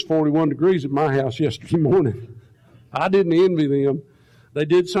 It was 41 degrees at my house yesterday morning. I didn't envy them. They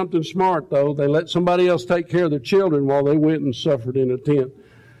did something smart, though. They let somebody else take care of their children while they went and suffered in a tent.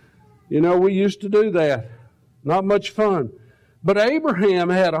 You know, we used to do that. Not much fun. But Abraham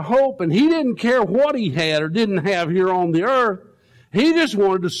had a hope, and he didn't care what he had or didn't have here on the earth. He just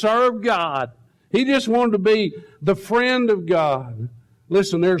wanted to serve God. He just wanted to be the friend of God.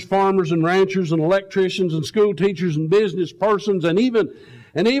 Listen, there's farmers and ranchers and electricians and school teachers and business persons and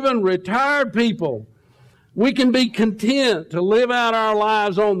even retired people. We can be content to live out our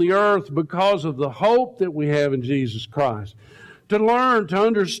lives on the earth because of the hope that we have in Jesus Christ. To learn, to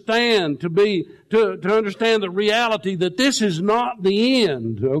understand, to understand the reality that this is not the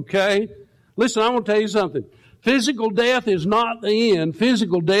end, okay? Listen, I want to tell you something. Physical death is not the end.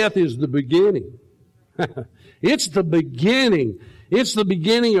 Physical death is the beginning. It's the beginning. It's the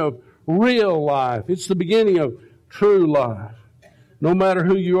beginning of real life. It's the beginning of true life. No matter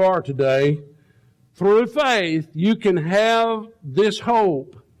who you are today, through faith, you can have this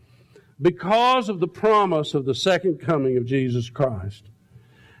hope because of the promise of the second coming of Jesus Christ.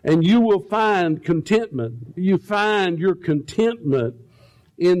 And you will find contentment. You find your contentment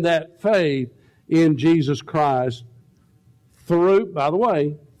in that faith in Jesus Christ through, by the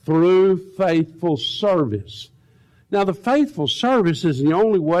way, through faithful service. Now, the faithful service is the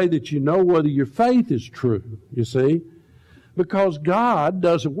only way that you know whether your faith is true, you see. Because God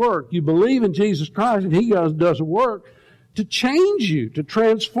does a work. You believe in Jesus Christ, and He does a work to change you, to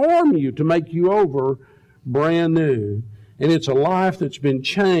transform you, to make you over brand new. And it's a life that's been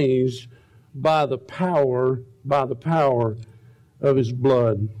changed by the power of His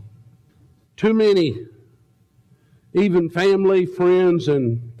blood. Too many, even family, friends,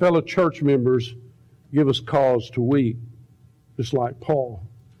 and fellow church members give us cause to weep, just like Paul.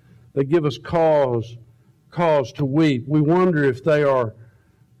 They give us cause to weep. We wonder if they are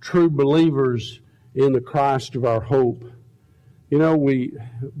true believers in the Christ of our hope. You know, we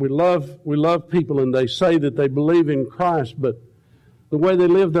love people, and they say that they believe in Christ, but the way they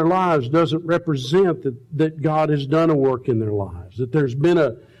live their lives doesn't represent that God has done a work in their lives, that there's been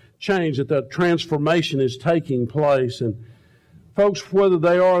a change, that the transformation is taking place. And Folks, whether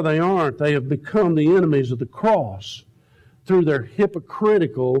they are or they aren't, they have become the enemies of the cross through their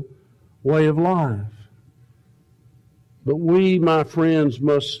hypocritical way of life. But we, my friends,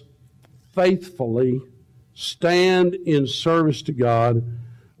 must faithfully stand in service to God.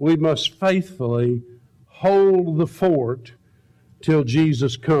 We must faithfully hold the fort till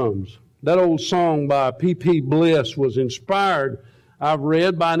Jesus comes. That old song by P.P. Bliss was inspired, I've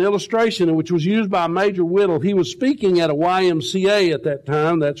read, by an illustration which was used by Major Whittle. He was speaking at a YMCA at that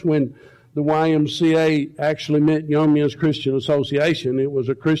time. That's when the YMCA actually meant Young Men's Christian Association. It was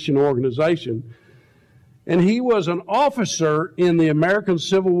a Christian organization. And he was an officer in the American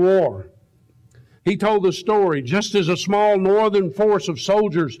Civil War. He told the story, just as a small northern force of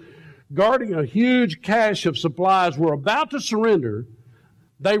soldiers guarding a huge cache of supplies were about to surrender,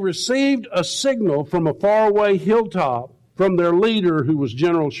 they received a signal from a faraway hilltop from their leader, who was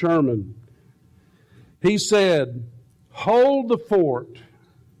General Sherman. He said, "Hold the fort.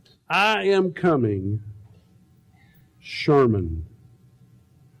 I am coming, Sherman."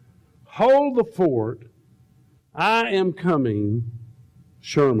 Hold the fort. I am coming,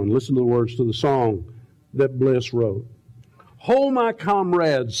 Sherman. Listen to the words to the song that Bliss wrote. Hold, my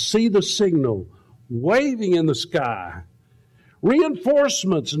comrades, see the signal waving in the sky.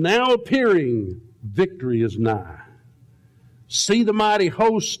 Reinforcements now appearing, victory is nigh. See the mighty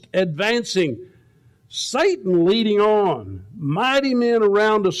host advancing, Satan leading on, mighty men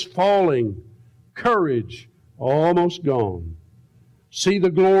around us falling, courage almost gone. See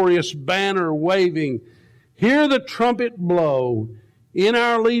the glorious banner waving, hear the trumpet blow. In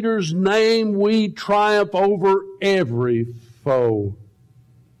our leader's name we triumph over every foe.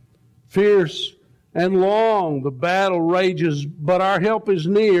 Fierce and long the battle rages, but our help is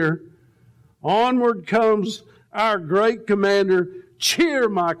near. Onward comes our great commander. Cheer,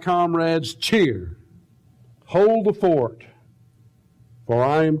 my comrades, cheer. Hold the fort, for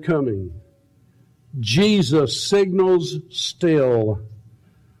I am coming. Jesus signals still.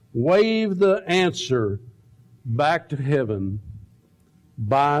 Wave the answer back to heaven.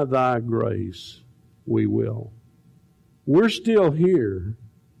 By thy grace we will. We're still here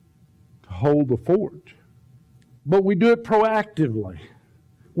to hold the fort. But we do it proactively.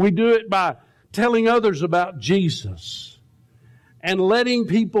 We do it by telling others about Jesus and letting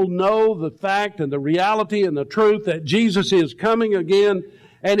people know the fact and the reality and the truth that Jesus is coming again.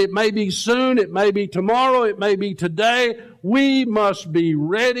 And it may be soon, it may be tomorrow, it may be today. We must be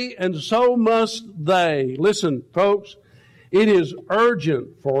ready, and so must they. Listen, folks, it is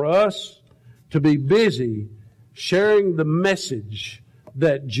urgent for us to be busy sharing the message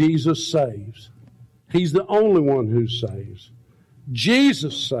that Jesus saves. He's the only one who saves.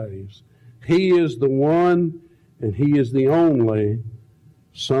 Jesus saves. He is the one, and He is the only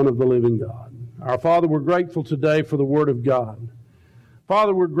Son of the living God. Our Father, we're grateful today for the Word of God.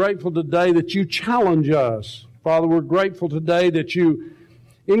 Father, we're grateful today that You challenge us. Father, we're grateful today that You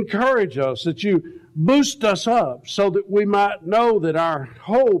encourage us, that You boost us up so that we might know that our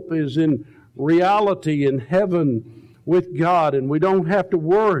hope is in reality in heaven with God, and we don't have to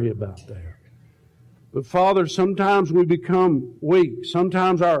worry about that. But Father, sometimes we become weak.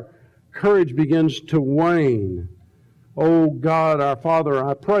 Sometimes our courage begins to wane. Oh God, our Father,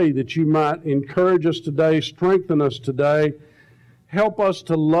 I pray that You might encourage us today, strengthen us today, help us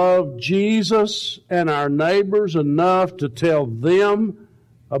to love Jesus and our neighbors enough to tell them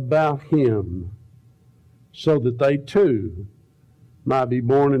about Him, so that they too might be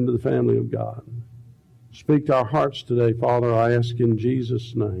born into the family of God. Speak to our hearts today, Father, I ask in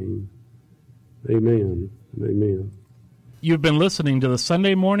Jesus' name. Amen and amen. You've been listening to the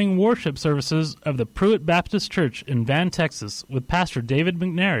Sunday morning worship services of the Pruitt Baptist Church in Van, Texas, with Pastor David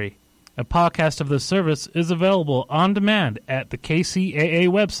McNary. A podcast of this service is available on demand at the KCAA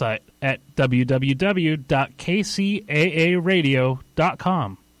website at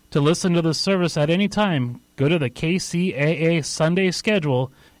www.kcaaradio.com. To listen to the service at any time, go to the KCAA Sunday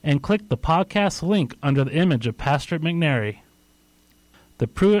schedule and click the podcast link under the image of Pastor McNary. The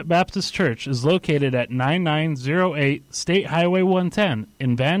Pruitt Baptist Church is located at 9908 State Highway 110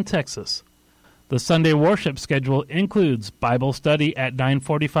 in Van, Texas. The Sunday worship schedule includes Bible study at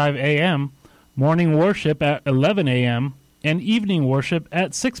 9:45 a.m., morning worship at 11 a.m., and evening worship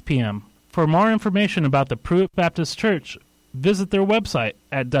at 6 p.m. For more information about the Pruitt Baptist Church, visit their website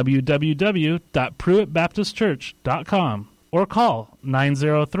at www.pruittbaptistchurch.com or call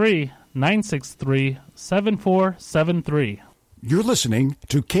 903-963-7473. You're listening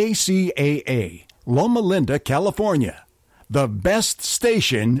to KCAA, Loma Linda, California, the best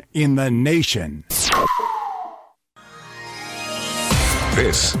station in the nation.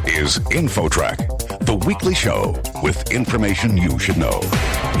 This is InfoTrack, the weekly show with information you should know.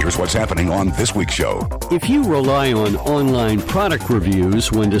 Here's what's happening on this week's show. If you rely on online product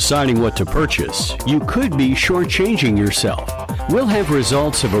reviews when deciding what to purchase, you could be shortchanging yourself. We'll have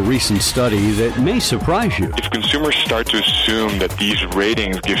results of a recent study that may surprise you. If consumers start to assume that these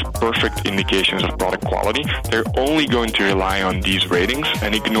ratings give perfect indications of product quality, they're only going to rely on these ratings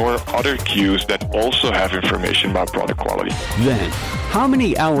and ignore other cues that also have information about product quality. Then, how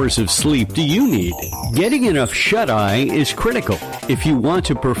many hours of sleep do you need? Getting enough shut-eye is critical if you want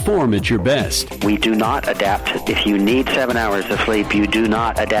to perform at your best. We do not adapt. If you need 7 hours of sleep, you do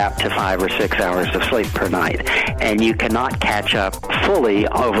not adapt to 5 or 6 hours of sleep per night. And you cannot catch up fully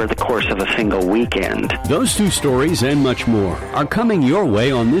over the course of a single weekend. Those two stories and much more are coming your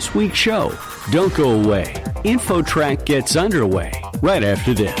way on this week's show. Don't go away. InfoTrack gets underway right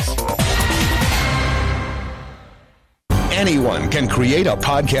after this. Anyone can create a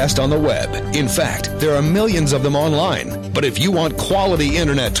podcast on the web. In fact, there are millions of them online. But if you want quality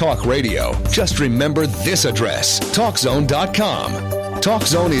internet talk radio, just remember this address, TalkZone.com.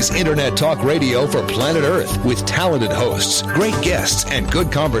 TalkZone is internet talk radio for planet Earth with talented hosts, great guests, and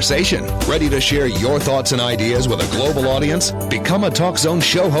good conversation. Ready to share your thoughts and ideas with a global audience? Become a TalkZone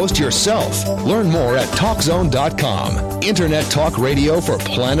show host yourself. Learn more at TalkZone.com. Internet talk radio for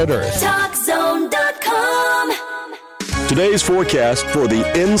planet Earth. TalkZone.com. Today's forecast for the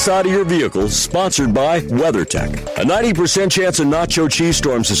inside of your vehicle, sponsored by WeatherTech. A 90% chance of nacho cheese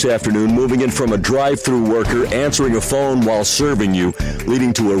storms this afternoon, moving in from a drive-through worker answering a phone while serving you,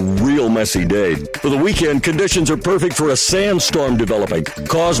 leading to a real messy day. For the weekend, conditions are perfect for a sandstorm developing,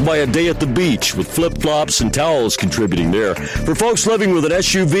 caused by a day at the beach, with flip-flops and towels contributing there. For folks living with an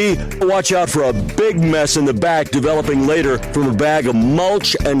SUV, watch out for a big mess in the back developing later from a bag of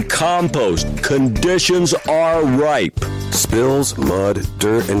mulch and compost. Conditions are ripe. Spills, mud,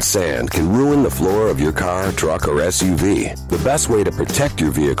 dirt, and sand can ruin the floor of your car, truck, or SUV. The best way to protect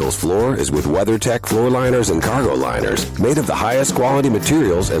your vehicle's floor is with WeatherTech floor liners and cargo liners. Made of the highest quality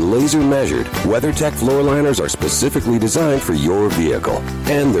materials and laser measured, WeatherTech floor liners are specifically designed for your vehicle.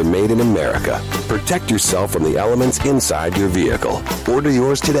 And they're made in America. Protect yourself from the elements inside your vehicle. Order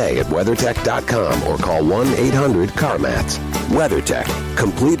yours today at WeatherTech.com or call 1-800-CarMats. WeatherTech.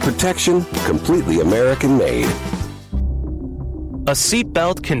 Complete protection, completely American made. A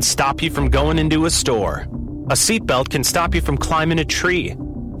seatbelt can stop you from going into a store. A seatbelt can stop you from climbing a tree.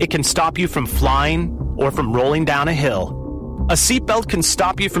 It can stop you from flying or from rolling down a hill. A seatbelt can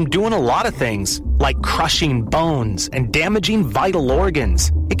stop you from doing a lot of things, like crushing bones and damaging vital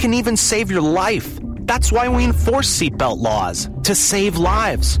organs. It can even save your life. That's why we enforce seatbelt laws, to save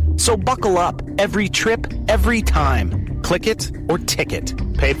lives. So buckle up every trip, every time. Click it or ticket.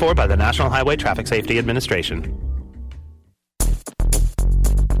 Paid for by the National Highway Traffic Safety Administration.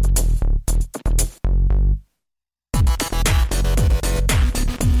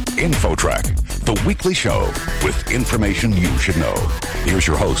 InfoTrack, the weekly show with information you should know. Here's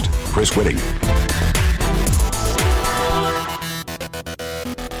your host, Chris Whitting.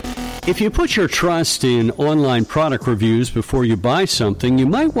 If you put your trust in online product reviews before you buy something, you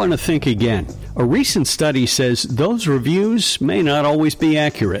might want to think again. A recent study says those reviews may not always be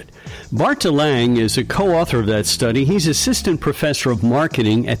accurate. Bart DeLange is a co-author of that study. He's assistant professor of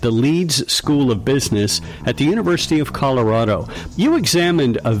marketing at the Leeds School of Business at the University of Colorado. You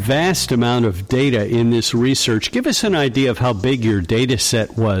examined a vast amount of data in this research. Give us an idea of how big your data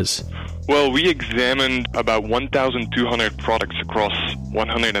set was. Well, we examined about 1,200 products across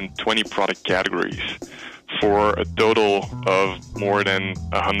 120 product categories for a total of more than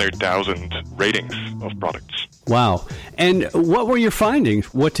 100,000 ratings of products. Wow. And what were your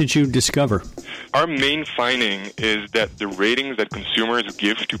findings? What did you discover? Our main finding is that the ratings that consumers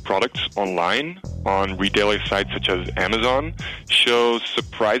give to products online on retailer sites such as Amazon shows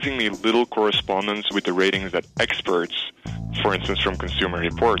surprisingly little correspondence with the ratings that experts, for instance from Consumer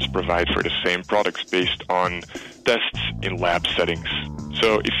Reports, provide for the same products based on tests in lab settings.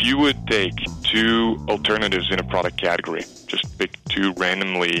 So if you would take two alternatives in a product category, just pick two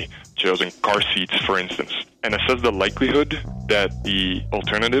randomly chosen car seats, for instance, and assess the likelihood that the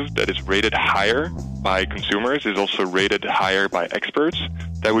alternative that is rated higher by consumers is also rated higher by experts,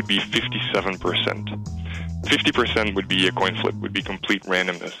 that would be 57%. 50% would be a coin flip, would be complete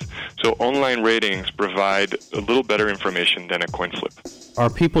randomness. So online ratings provide a little better information than a coin flip. Are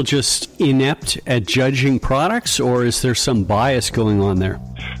people just inept at judging products, or is there some bias going on there?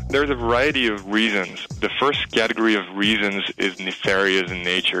 There's a variety of reasons. The first category of reasons is nefarious in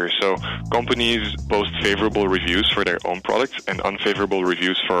nature. So companies post favorable reviews for their own products and unfavorable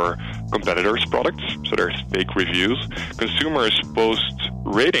reviews for competitors' products. So there's fake reviews. Consumers post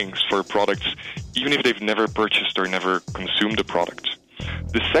ratings for products even if they've never purchased or never consumed the product.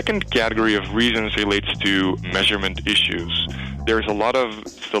 The second category of reasons relates to measurement issues. There's a lot of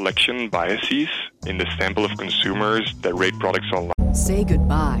selection biases in the sample of consumers that rate products online. Say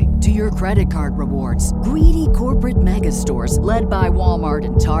goodbye to your credit card rewards. Greedy corporate mega stores, led by Walmart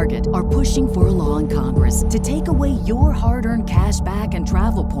and Target, are pushing for a law in Congress to take away your hard-earned cash back and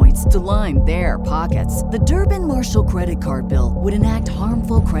travel points to line their pockets. The Durbin-Marshall credit card bill would enact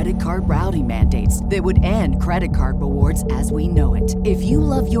harmful credit card routing mandates that would end credit card rewards as we know it. If you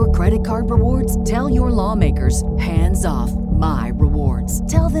love your credit card rewards, tell your lawmakers, hands off my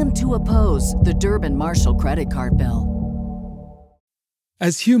rewards. Tell them to oppose the Durbin-Marshall credit card bill.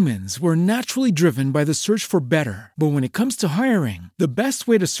 As humans, we're naturally driven by the search for better. But when it comes to hiring, the best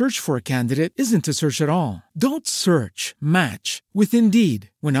way to search for a candidate isn't to search at all. Don't search, match with Indeed.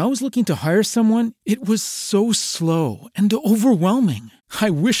 When I was looking to hire someone, it was so slow and overwhelming.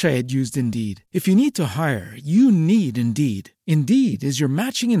 I wish I had used Indeed. If you need to hire, you need Indeed. Indeed is your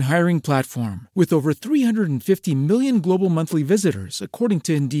matching and hiring platform with over 350 million global monthly visitors, according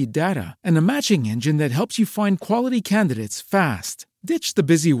to Indeed data, and a matching engine that helps you find quality candidates fast. Ditch the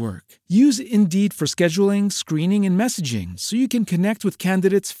busy work. Use Indeed for scheduling, screening, and messaging so you can connect with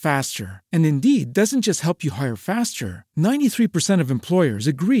candidates faster. And Indeed doesn't just help you hire faster. 93% of employers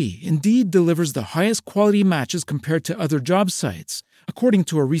agree Indeed delivers the highest quality matches compared to other job sites, according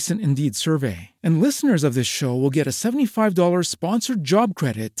to a recent Indeed survey. And listeners of this show will get a $75 sponsored job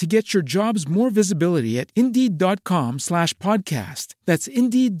credit to get your jobs more visibility at Indeed.com/podcast. That's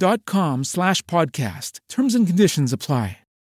Indeed.com/podcast. Terms and conditions apply.